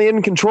firmly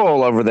in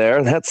control over there.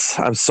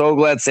 I'm so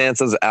glad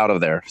Sansa's out of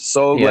there.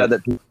 So glad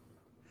that. To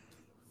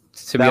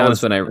be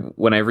honest,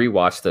 when I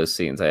rewatched those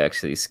scenes, I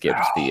actually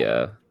skipped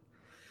the.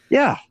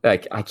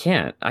 Like I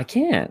can't.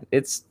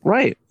 It's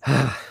right.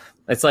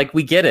 It's like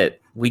we get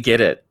it. And we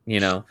get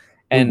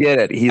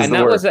it.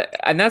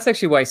 And that's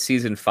actually why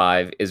season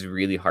 5 is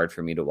really hard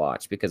for me to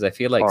watch, because I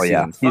feel like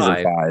season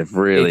 5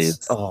 really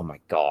is. Oh my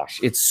gosh,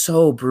 it's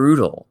so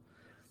brutal.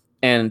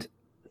 And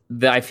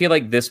I feel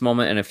like this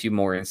moment and a few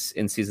more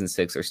in season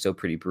 6 are still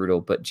pretty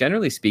brutal. But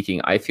generally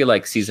speaking, I feel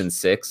like season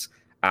 6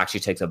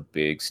 actually takes a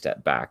big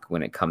step back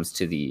when it comes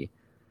to the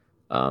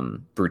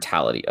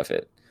brutality of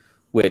it,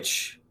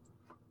 which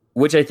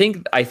I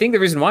think the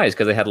reason why is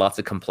because I had lots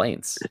of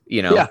complaints,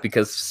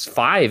 because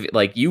 5,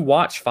 like you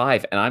watch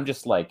 5 and I'm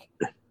just like,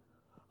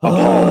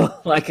 I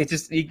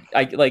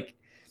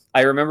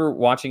remember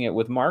watching it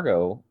with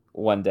Margot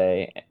one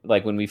day,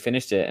 like when we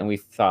finished it, and we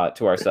thought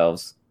to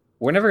ourselves,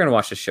 we're never going to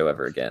watch this show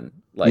ever again.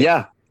 Like,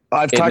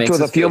 I've talked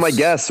with a few of my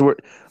guests.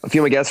 A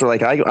few of my guests were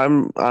like,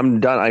 I'm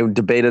done. I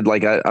debated,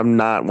 like, I'm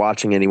not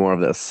watching any more of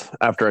this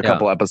after a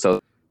couple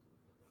episodes.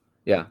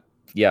 Yeah.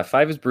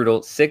 5 is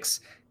brutal. 6,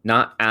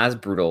 not as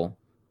brutal,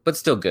 but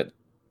still good.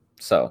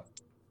 So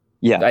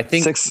I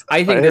think this is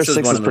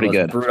one of the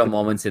most brutal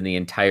moments in the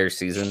entire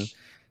season.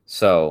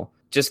 So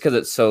just because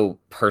it's so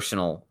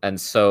personal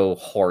and so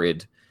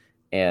horrid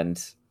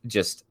and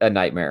just a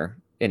nightmare.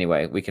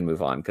 Anyway, we can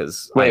move on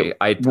because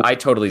I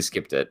totally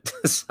skipped it.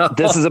 So,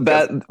 this is a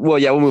bad. Well,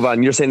 yeah, we'll move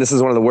on. You're saying this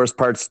is one of the worst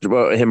parts,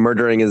 him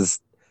murdering his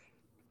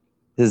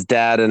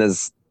dad and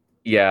his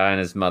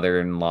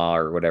mother-in-law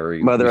or whatever.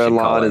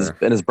 Mother-in-law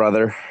and his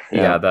brother.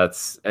 Yeah,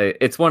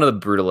 it's one of the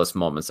brutalest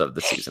moments of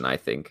the season, I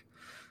think.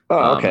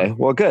 Oh, okay.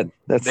 Well, good.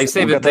 They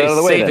save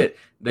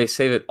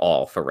it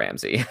all for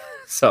Ramsay.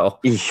 So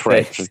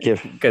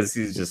because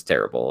he's just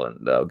terrible,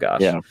 and oh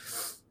gosh. Yeah.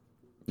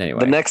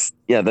 Anyway,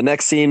 the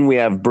next scene we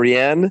have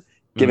Brienne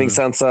giving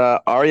Sansa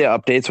Arya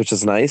updates, which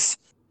is nice.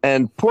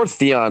 And poor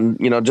Theon,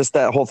 just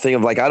that whole thing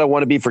of like, I don't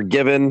want to be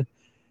forgiven,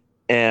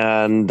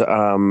 and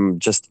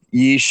just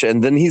yeesh.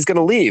 And then he's going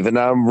to leave, and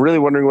I'm really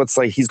wondering what's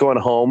like. He's going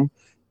home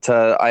to,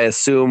 I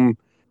assume,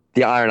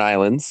 the Iron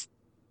Islands,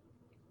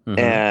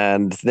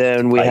 and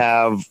then we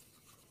have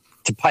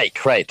to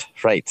Pike,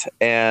 right?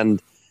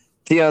 And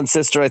Theon's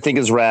sister, I think,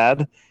 is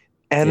rad.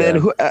 And then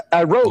who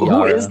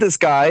is this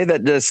guy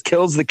that just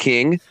kills the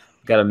king?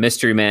 Got a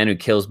mystery man who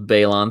kills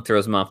Balon,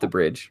 throws him off the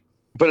bridge.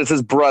 But it's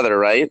his brother,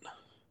 right?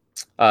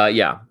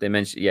 Yeah, they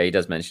mention. Yeah, he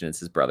does mention it's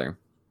his brother.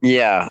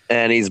 Yeah,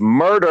 and he's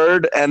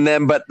murdered. And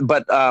then, but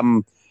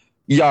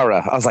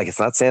Yara. I was like, it's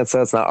not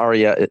Sansa, it's not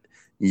Arya.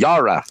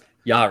 Yara.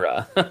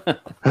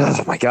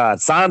 Oh my God,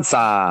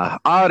 Sansa,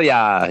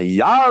 Arya,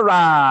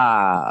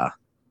 Yara.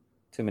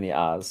 Too many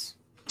Oz.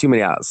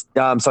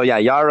 So yeah,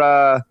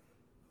 Yara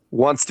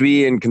wants to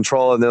be in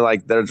control, and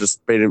they're just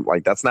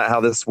like, that's not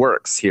how this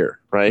works here,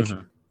 right?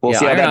 We'll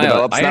see how that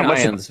develops. Iron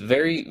Island's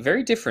very,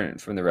 very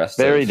different from the rest.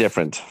 Very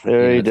different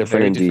indeed.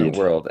 Different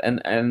world,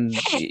 and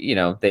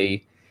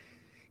they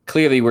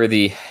clearly were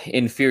the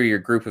inferior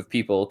group of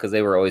people because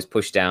they were always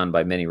pushed down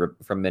by many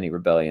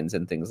rebellions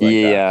and things like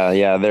that.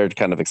 Yeah, they're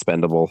kind of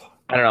expendable.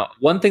 I don't know.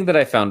 One thing that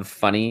I found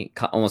funny,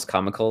 almost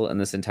comical, in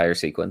this entire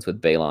sequence with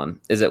Balon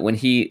is that when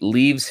he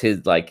leaves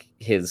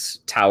his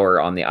tower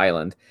on the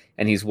island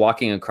and he's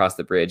walking across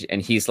the bridge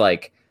and he's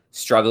like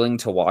struggling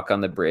to walk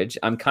on the bridge,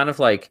 I'm kind of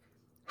like,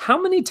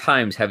 how many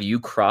times have you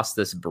crossed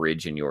this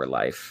bridge in your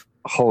life?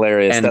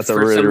 hilarious. And That's a for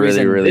really, some really,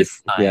 reason, really,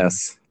 this time,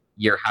 yes.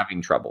 you're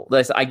having trouble.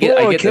 Listen, I I get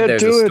that can't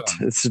there's do a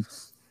it. storm.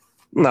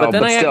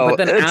 But still, but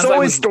then it's as I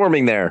always was,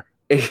 storming there.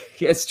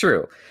 it's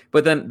true.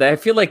 But then I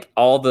feel like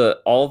all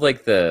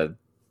like the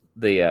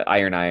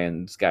Iron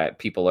Islands guy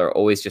people are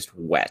always just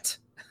wet.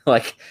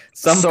 Like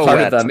some So part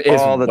wet of them is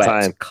all the wet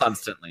time.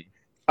 constantly.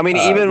 I mean,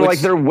 even like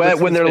they're wet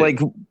when they're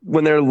good.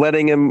 when they're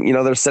letting him,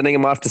 they're sending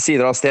him off to sea.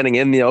 They're all standing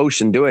in the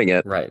ocean doing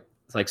it. Right.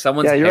 It's like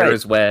someone's Yeah, you're hair right.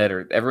 is wet,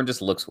 or everyone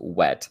just looks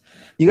wet.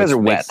 You guys are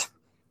wet.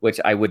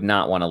 Which I would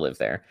not want to live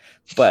there.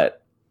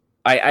 But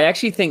I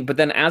actually think, but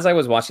then as I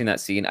was watching that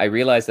scene, I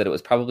realized that it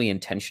was probably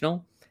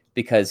intentional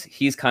because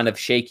he's kind of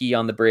shaky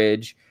on the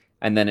bridge,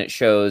 and then it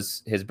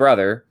shows his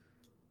brother,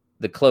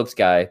 the cloaked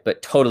guy,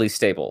 but totally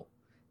stable.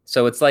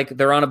 So it's like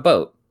they're on a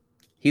boat.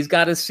 He's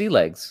got his sea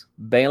legs.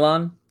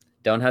 Balon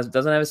doesn't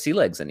have his sea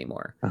legs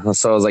anymore.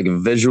 So it was like a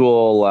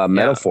visual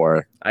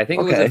metaphor. I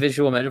think it was a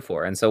visual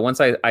metaphor. And so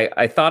once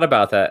I thought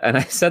about that and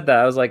I said that,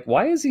 I was like,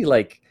 why is he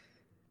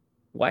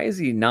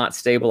not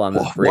stable on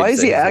this bridge? Why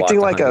is he acting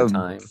like a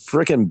times?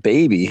 freaking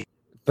baby?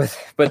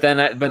 But then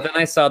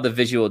I saw the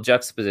visual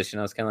juxtaposition.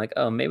 I was kind of like,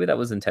 oh, maybe that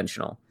was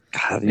intentional.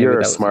 God,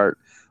 you're smart.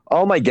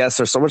 All my guests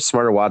are so much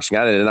smarter watching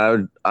at it,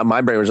 and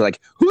my brain was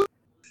like,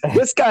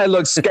 this guy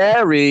looks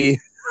scary.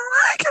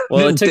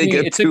 Well,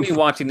 it took me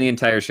watching the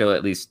entire show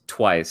at least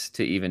twice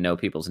to even know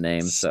people's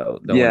names.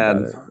 So don't worry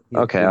about it.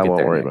 Okay, I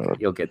won't worry about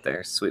it. You'll get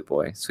there, sweet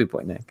boy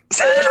Nick.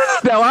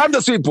 Now I'm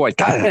the sweet boy.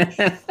 God,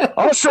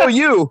 I'll show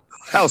you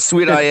how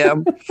sweet I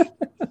am.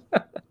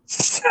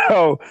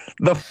 So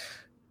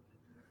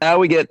now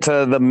we get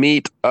to the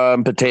meat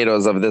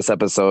potatoes of this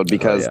episode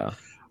because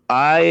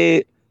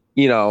I,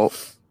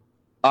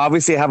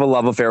 obviously have a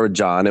love affair with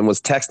Jon and was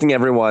texting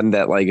everyone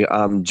that like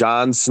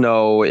Jon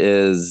Snow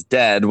is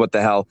dead. What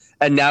the hell?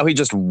 And now he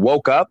just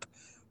woke up.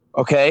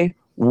 Okay,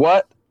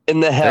 what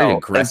in the hell? Very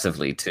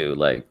aggressively too.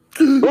 Like,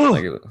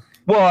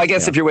 well, I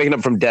guess if you're waking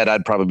up from dead,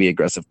 I'd probably be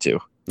aggressive too.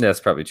 That's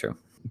probably true.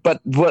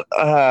 But what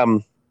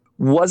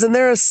wasn't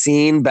there a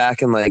scene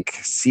back in like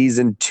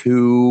season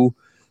 2,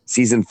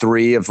 season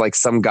 3 of like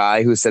some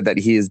guy who said that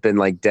he has been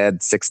like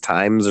dead 6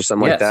 times or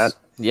something like that?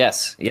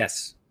 Yes.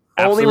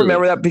 I only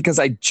remember that because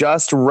I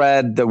just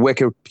read the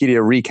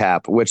Wikipedia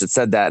recap, which it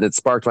said that, and it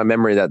sparked my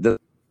memory that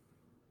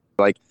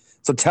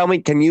so tell me,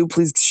 can you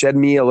please shed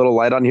me a little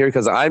light on here?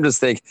 Because I'm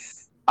just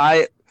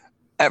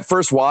at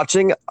first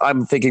watching,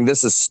 I'm thinking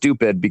this is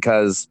stupid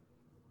because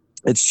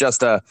it's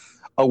just a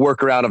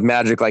workaround of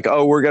magic. Like,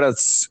 oh, we're going to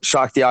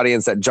shock the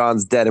audience that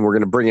Jon's dead and we're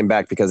going to bring him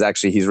back because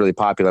actually he's really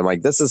popular. I'm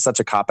like, this is such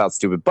a cop-out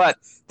stupid. But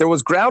there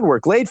was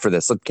groundwork laid for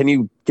this. So can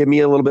you give me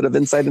a little bit of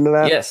insight into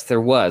that? Yes, there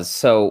was.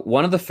 So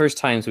one of the first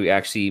times we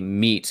actually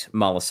meet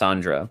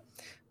Melisandre,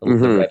 the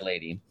Red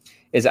Lady,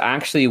 is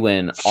actually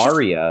when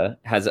Arya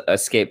has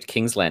escaped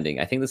King's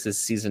Landing. I think this is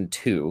season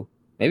 2,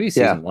 maybe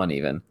season 1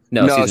 even.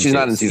 No, she's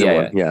not in season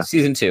 1. Yeah,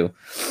 season 2.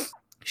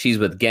 She's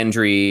with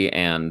Gendry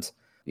and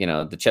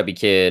the chubby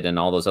kid and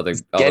all those other.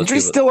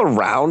 Gendry's still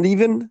around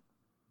even.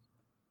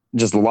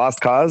 Just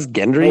lost cause,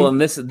 Gendry. Well,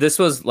 and this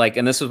was one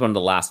of the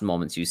last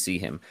moments you see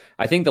him.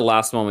 I think the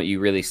last moment you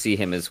really see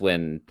him is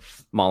when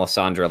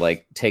Melisandre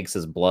like takes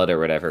his blood or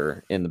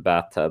whatever in the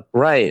bathtub.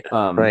 Right.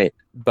 Right.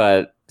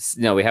 But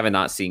we haven't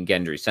not seen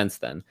Gendry since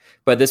then.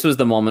 But this was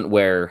the moment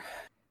where,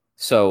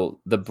 so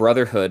the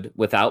Brotherhood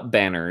without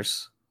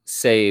banners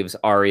saves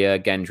Arya,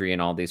 Gendry,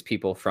 and all these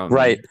people from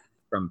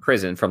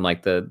prison, from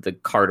like the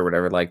cart or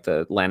whatever. Like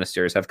the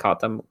Lannisters have caught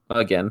them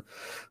again,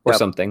 or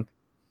something.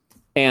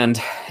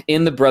 And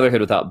in the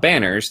Brotherhood without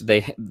banners,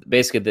 they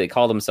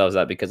call themselves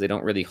that because they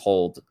don't really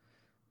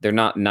they're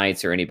not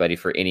knights or anybody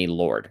for any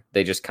lord.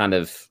 They just kind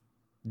of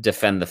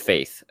defend the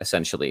faith,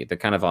 essentially. They're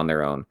kind of on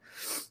their own.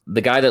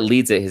 The guy that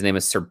leads it, his name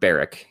is Sir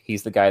Beric.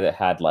 He's the guy that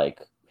has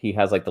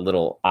the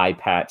little eye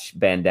patch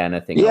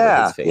bandana thing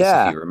over his face,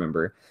 if you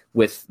remember,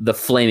 with the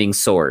flaming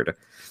sword.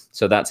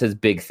 So that's his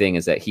big thing,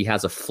 is that he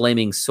has a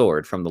flaming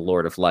sword from the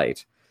Lord of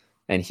Light.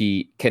 And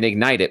he can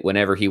ignite it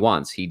whenever he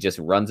wants. He just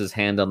runs his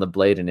hand on the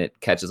blade and it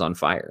catches on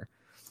fire.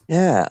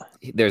 Yeah.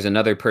 There's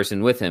another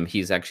person with him.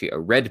 He's actually a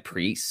red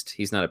priest.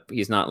 He's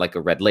not like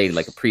a red lady,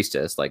 like a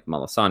priestess, like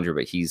Melisandre,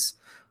 but he's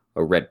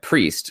a red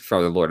priest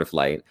from the Lord of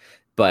Light,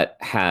 but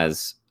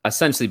has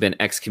essentially been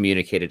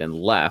excommunicated and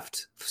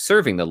left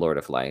serving the Lord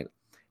of Light.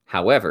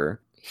 However,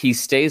 he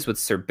stays with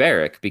Sir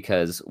Beric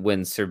because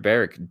when Sir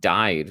Beric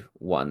died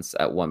once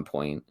at one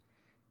point,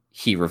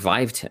 he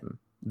revived him.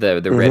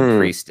 The red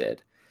priest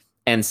did.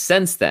 And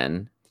since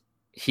then,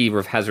 he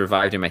has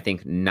revived him, I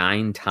think,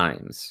 9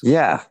 times.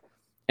 Yeah.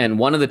 And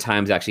one of the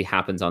times actually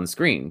happens on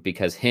screen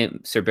because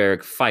Sir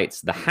Beric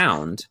fights the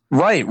Hound.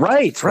 Right.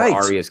 For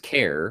Arya's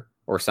care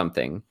or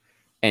something.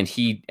 And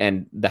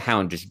the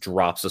Hound just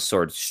drops a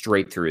sword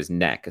straight through his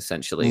neck,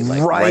 essentially.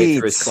 Like right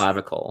through his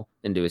clavicle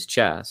into his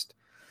chest.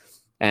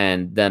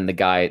 And then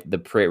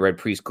the red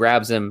priest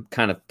grabs him,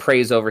 kind of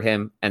prays over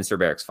him, and Sir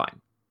Beric's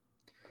fine.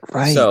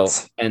 Right. So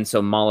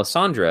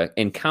Melisandre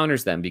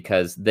encounters them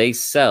because they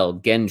sell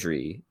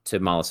Gendry to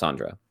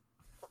Melisandre.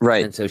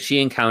 Right. And so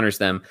she encounters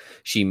them.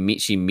 She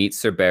meets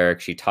Sir Beric.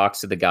 She talks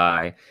to the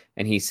guy,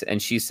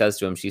 and she says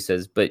to him, she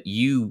says, but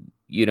you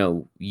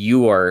know,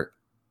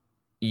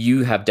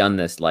 you have done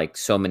this like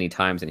so many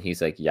times. And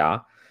he's like, yeah.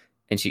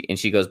 And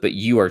she goes, but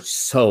you are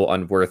so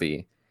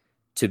unworthy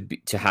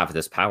to have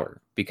this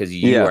power, because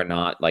you are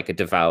not like a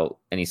devout.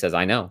 And he says,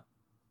 I know,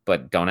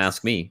 but don't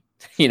ask me,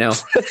 you know,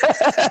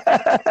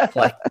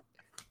 like,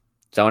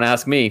 don't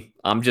ask me.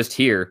 I'm just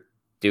here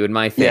doing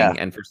my thing. Yeah.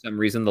 And for some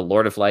reason, the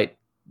Lord of Light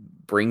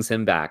brings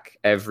him back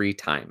every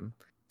time.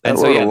 And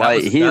so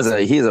he's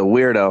a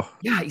weirdo.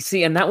 Yeah, you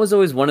see, and that was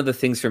always one of the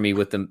things for me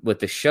with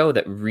the show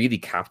that really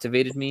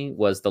captivated me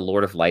was the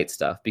Lord of Light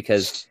stuff,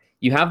 because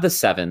you have the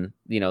Seven,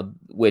 you know,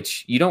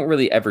 which you don't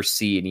really ever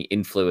see any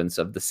influence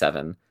of the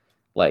Seven,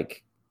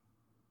 like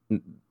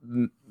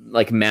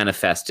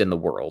manifest in the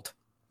world.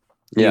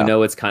 Yeah. You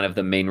know, it's kind of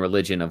the main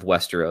religion of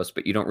Westeros,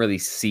 but you don't really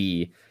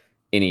see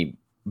any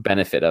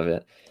benefit of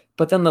it.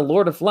 But then the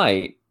Lord of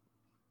Light,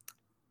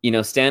 you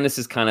know, Stannis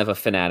is kind of a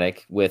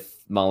fanatic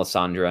with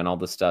Melisandre and all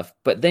this stuff,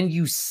 but then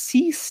you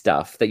see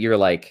stuff that you're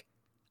like,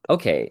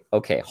 okay,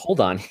 hold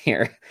on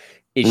here.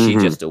 Is she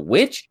just a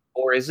witch,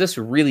 or is this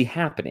really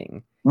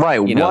happening?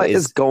 Right. You know, what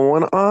is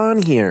going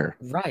on here?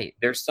 Right.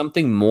 There's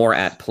something more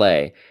at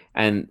play.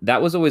 And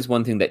that was always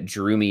one thing that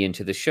drew me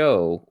into the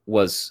show,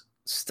 was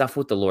stuff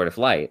with the Lord of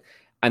Light.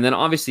 And then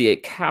obviously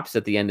it caps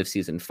at the end of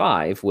season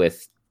 5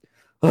 with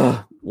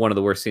one of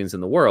the worst scenes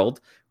in the world,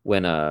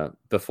 when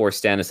before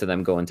Stannis and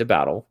them go into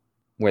battle,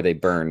 where they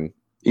burn.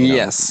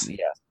 Yes.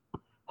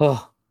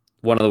 Oh,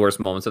 one of the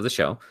worst moments of the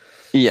show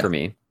for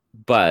me.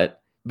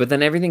 But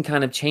then everything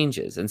kind of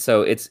changes, and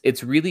so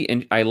it's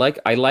really. I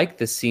like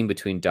the scene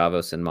between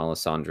Davos and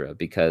Melisandre,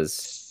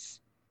 because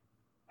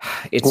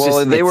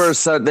they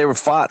were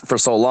fought for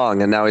so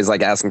long, and now he's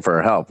like asking for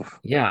her help.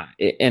 Yeah,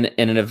 and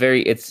in a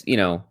very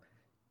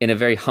in a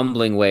very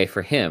humbling way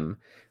for him,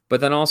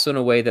 but then also in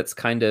a way that's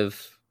kind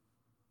of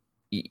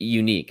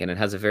unique, and it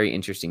has a very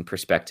interesting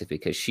perspective,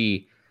 because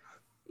she,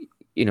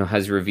 you know,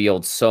 has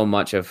revealed so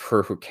much of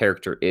her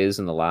character is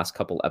in the last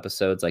couple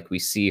episodes. Like, we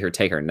see her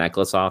take her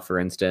necklace off, for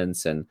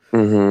instance, and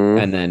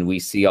then we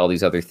see all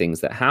these other things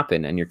that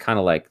happen, and you're kind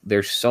of like,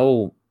 there's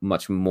so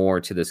much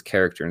more to this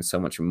character and so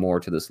much more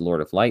to this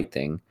Lord of Light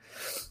thing.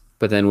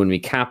 But then when we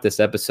cap this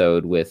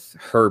episode with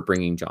her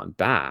bringing Jon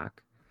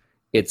back,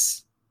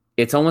 it's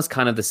almost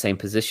kind of the same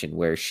position,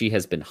 where she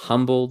has been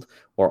humbled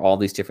or all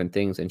these different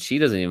things, and she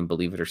doesn't even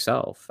believe it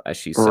herself, as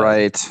she said.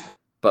 Right.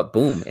 But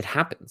boom, it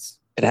happens.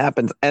 It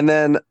happens. And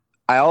then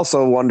I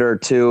also wonder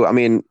too, I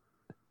mean,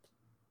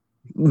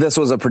 this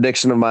was a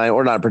prediction of mine,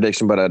 or not a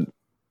prediction, but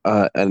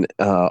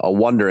a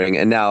wondering,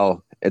 and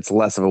now it's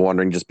less of a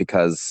wondering, just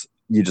because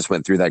you just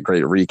went through that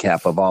great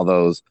recap of all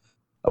those,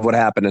 of what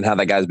happened and how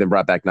that guy's been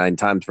brought back 9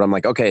 times. But I'm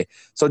like, okay,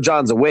 so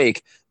Jon's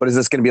awake, but is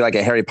this going to be like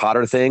a Harry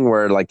Potter thing,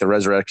 where like the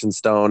resurrection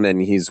stone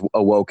and he's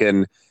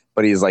awoken,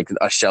 but he's like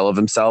a shell of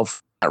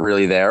himself, not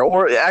really there?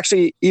 Or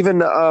actually even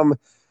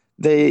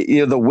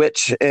the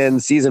witch in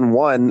season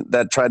 1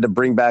 that tried to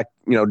bring back,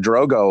 you know,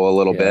 Drogo a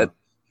little bit.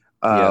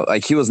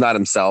 Like, he was not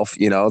himself,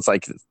 you know, it's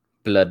like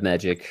blood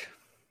magic.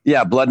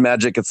 Yeah, blood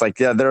magic. It's like,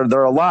 yeah,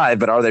 they're alive,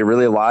 but are they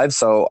really alive?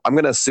 So I'm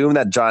going to assume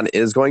that Jon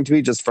is going to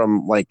be, just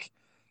from like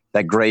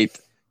that great,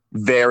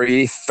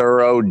 very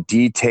thorough,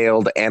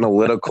 detailed,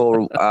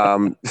 analytical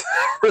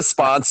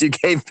response you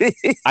gave me.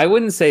 I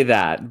wouldn't say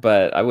that,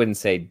 but I wouldn't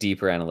say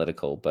deeper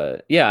analytical.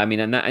 But yeah, I mean,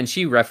 and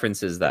she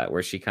references that,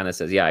 where she kind of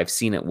says, "Yeah, I've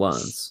seen it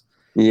once."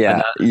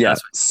 Yeah,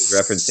 that's what she's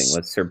referencing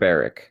with Sir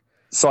Beric.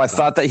 So I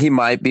thought that he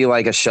might be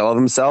like a shell of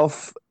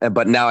himself,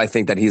 but now I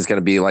think that he's going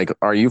to be like,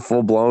 "Are you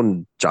full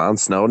blown Jon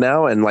Snow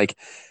now?" And like,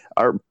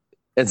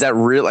 is that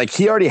real? Like,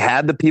 he already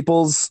had the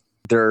people's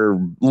their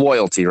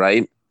loyalty,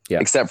 right? Yeah.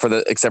 Except for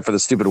the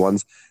stupid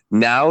ones.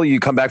 Now you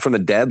come back from the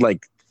dead,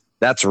 like,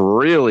 that's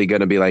really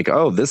going to be like,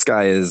 oh, this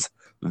guy is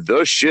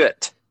the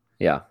shit.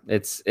 Yeah,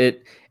 it's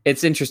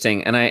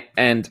interesting,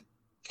 and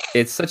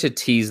it's such a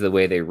tease the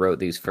way they wrote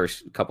these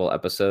first couple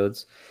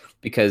episodes,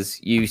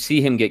 because you see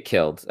him get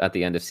killed at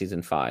the end of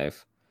season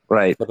 5,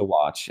 right, for the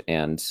Watch,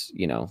 and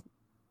you know,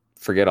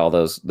 forget all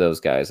those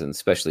guys, and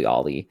especially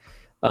Ollie.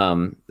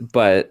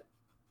 But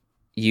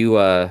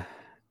you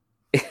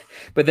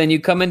but then you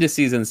come into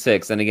season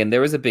 6, and again,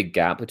 there was a big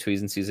gap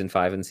between season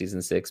 5 and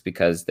season 6,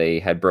 because they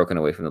had broken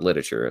away from the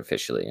literature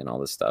officially and all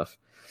this stuff.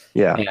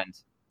 Yeah. And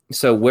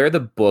so where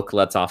the book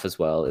lets off as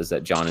well is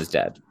that Jon is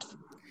dead,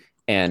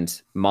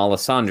 and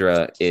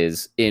Melisandre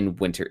is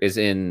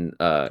in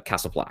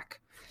Castle Black,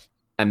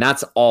 and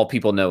that's all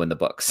people know in the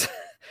books.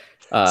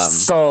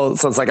 So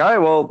it's like, all right,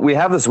 well, we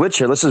have this witch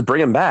here. Let's just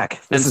bring him back.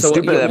 This is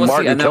stupid that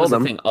Martin killed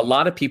him. A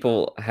lot of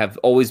people have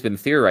always been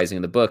theorizing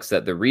in the books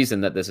that the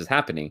reason that this is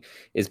happening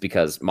is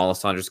because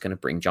Melisandre is going to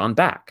bring Jon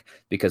back,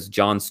 because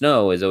Jon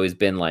Snow has always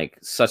been like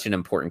such an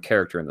important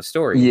character in the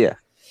story. Yeah.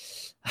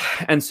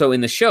 And so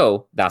in the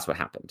show, that's what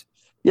happened.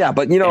 Yeah,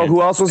 but you know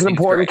who else was an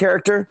important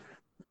character?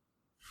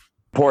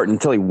 Important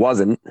until he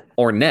wasn't.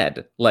 or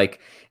Ned. Like,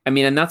 I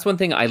mean, and that's one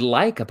thing I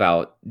like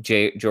about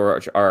George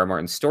R. R.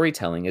 Martin's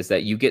storytelling is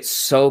that you get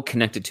so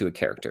connected to a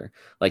character.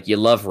 Like, you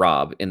love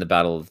Robb in the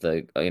Battle of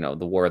the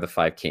War of the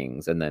Five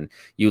Kings, and then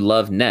you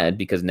love Ned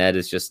because Ned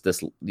is just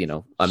this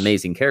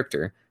amazing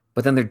character.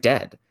 But then they're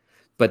dead.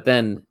 But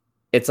then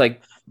it's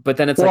like, oh, well,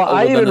 then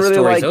the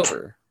story's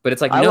over. But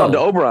it's like, I loved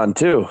Oberon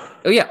too.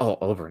 Oh yeah,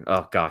 Oberon.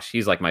 Oh gosh,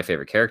 he's like my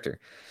favorite character.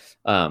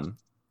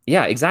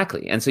 Yeah,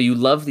 exactly. And so you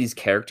love these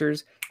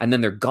characters, and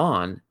then they're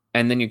gone,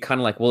 and then you're kind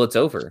of like, well, it's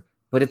over,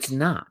 but it's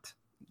not.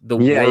 The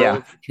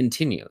world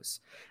continues,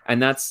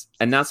 and that's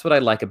what I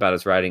like about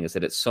his writing is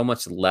that it's so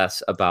much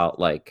less about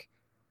like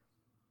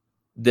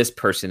this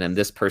person and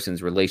this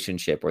person's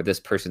relationship or this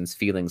person's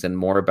feelings, and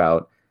more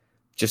about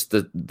just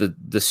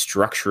the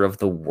structure of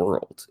the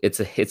world. It's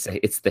the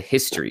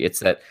history. It's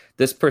that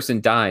this person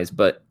dies,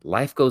 but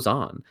life goes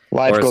on.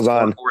 Life goes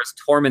on. Or as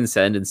Tormund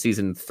said in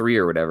season 3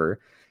 or whatever,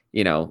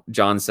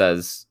 Jon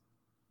says,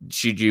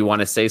 "Do you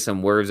want to say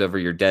some words over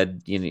your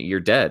dead? You're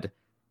dead."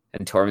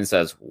 And Tormund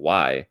says,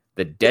 "Why?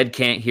 The dead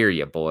can't hear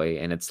you, boy."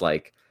 And it's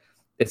like,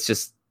 it's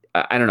just,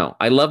 I don't know.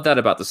 I love that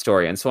about the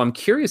story. And so I'm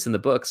curious in the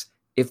books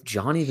if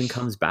Jon even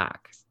comes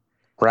back.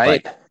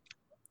 Right. Like,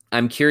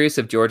 I'm curious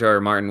if George R.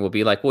 R. Martin will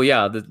be like, well,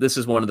 yeah, this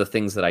is one of the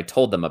things that I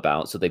told them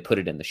about, so they put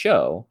it in the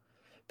show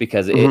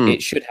because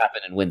it should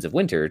happen in Winds of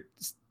Winter,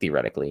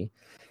 theoretically.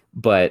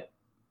 But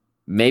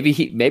maybe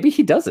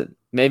he doesn't.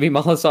 Maybe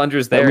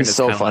Melisandre's there. That'd be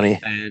so funny.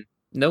 And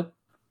nope.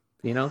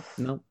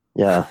 Nope.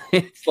 Yeah.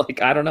 It's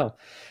like, I don't know.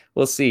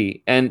 We'll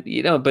see. And,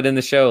 but in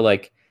the show,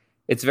 like,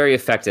 it's very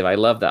effective. I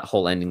love that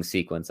whole ending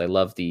sequence. I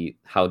love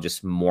how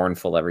just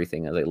mournful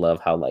everything is. I love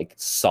how like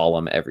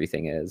solemn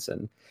everything is,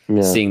 and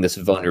seeing this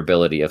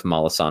vulnerability of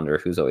Melisandre,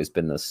 who's always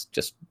been this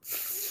just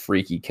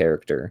freaky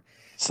character.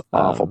 It's an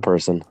awful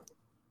person.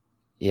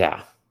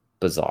 Yeah,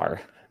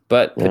 bizarre,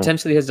 but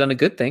potentially has done a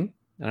good thing.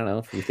 I don't know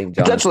if you think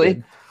Jon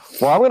potentially.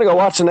 Well, I'm going to go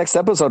watch the next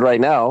episode right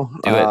now.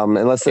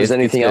 Unless there's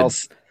anything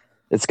else.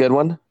 It's a good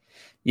one.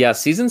 Yeah,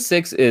 season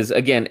 6 is,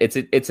 again,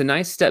 it's a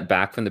nice step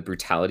back from the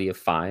brutality of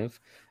 5.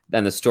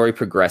 Then the story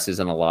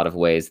progresses in a lot of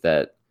ways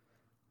that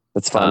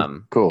it's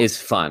fun. Cool.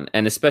 Is fun.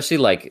 And especially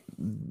like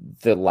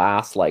the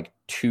last like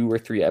 2 or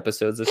 3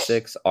 episodes of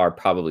 6 are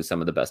probably some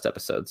of the best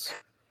episodes.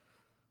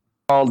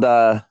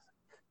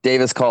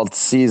 Davis called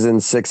season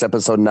 6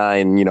 episode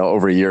 9,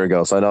 over a year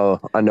ago. So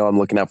I know I'm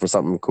looking out for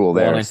something cool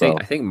there. Well,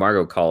 I think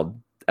Margot called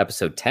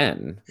episode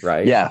 10,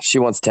 right? Yeah, she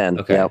wants 10.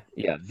 Okay.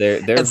 Yeah.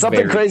 They're and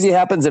something crazy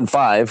happens in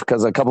 5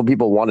 because a couple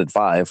people wanted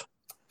 5.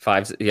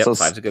 5's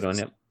a good one.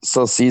 Yep.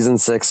 So season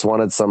 6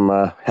 wanted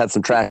had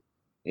some track.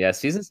 Yeah,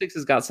 season 6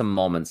 has got some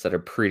moments that are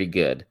pretty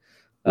good.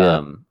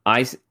 Yeah.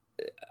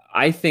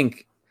 I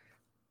think,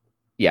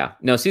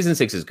 season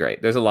 6 is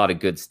great. There's a lot of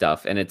good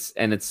stuff, and it's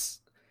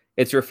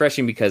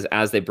refreshing because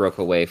as they broke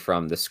away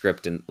from the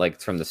script and like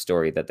from the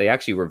story, that they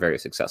actually were very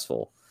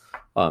successful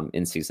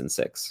in season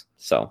 6.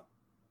 So,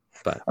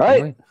 but all right,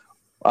 anyway.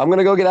 I'm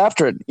gonna go get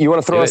after it. You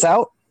want to throw us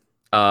out?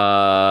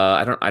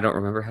 I don't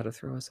remember how to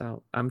throw us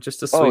out. I'm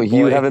just a sweet boy.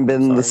 You haven't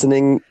been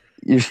listening.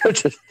 You're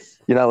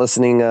not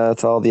listening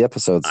to all the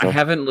episodes. So. I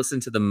haven't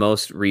listened to the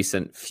most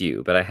recent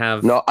few, but I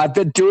have. No, I've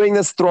been doing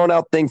this thrown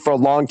out thing for a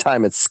long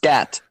time. It's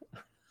scat.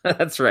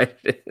 That's right.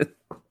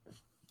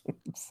 I'm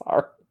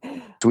sorry.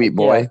 Sweet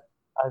boy.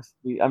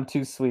 Yeah, I'm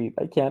too sweet.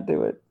 I can't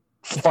do it.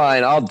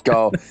 Fine, I'll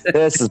go.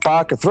 This is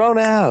Barker thrown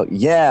out.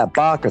 Yeah,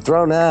 Barker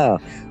thrown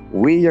out.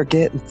 We are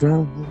getting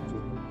thrown.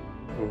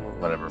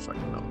 Whatever,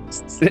 fucking no.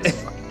 This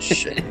is fucking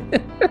shit.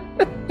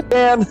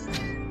 Man,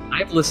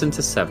 I've listened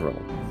to several.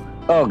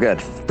 Oh, good.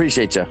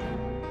 Appreciate you.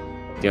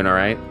 Doing all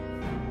right?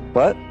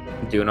 What?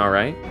 Doing all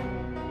right?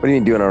 What do you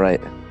mean doing all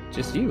right?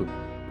 Just you.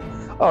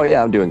 Oh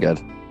yeah, I'm doing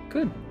good.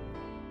 Good.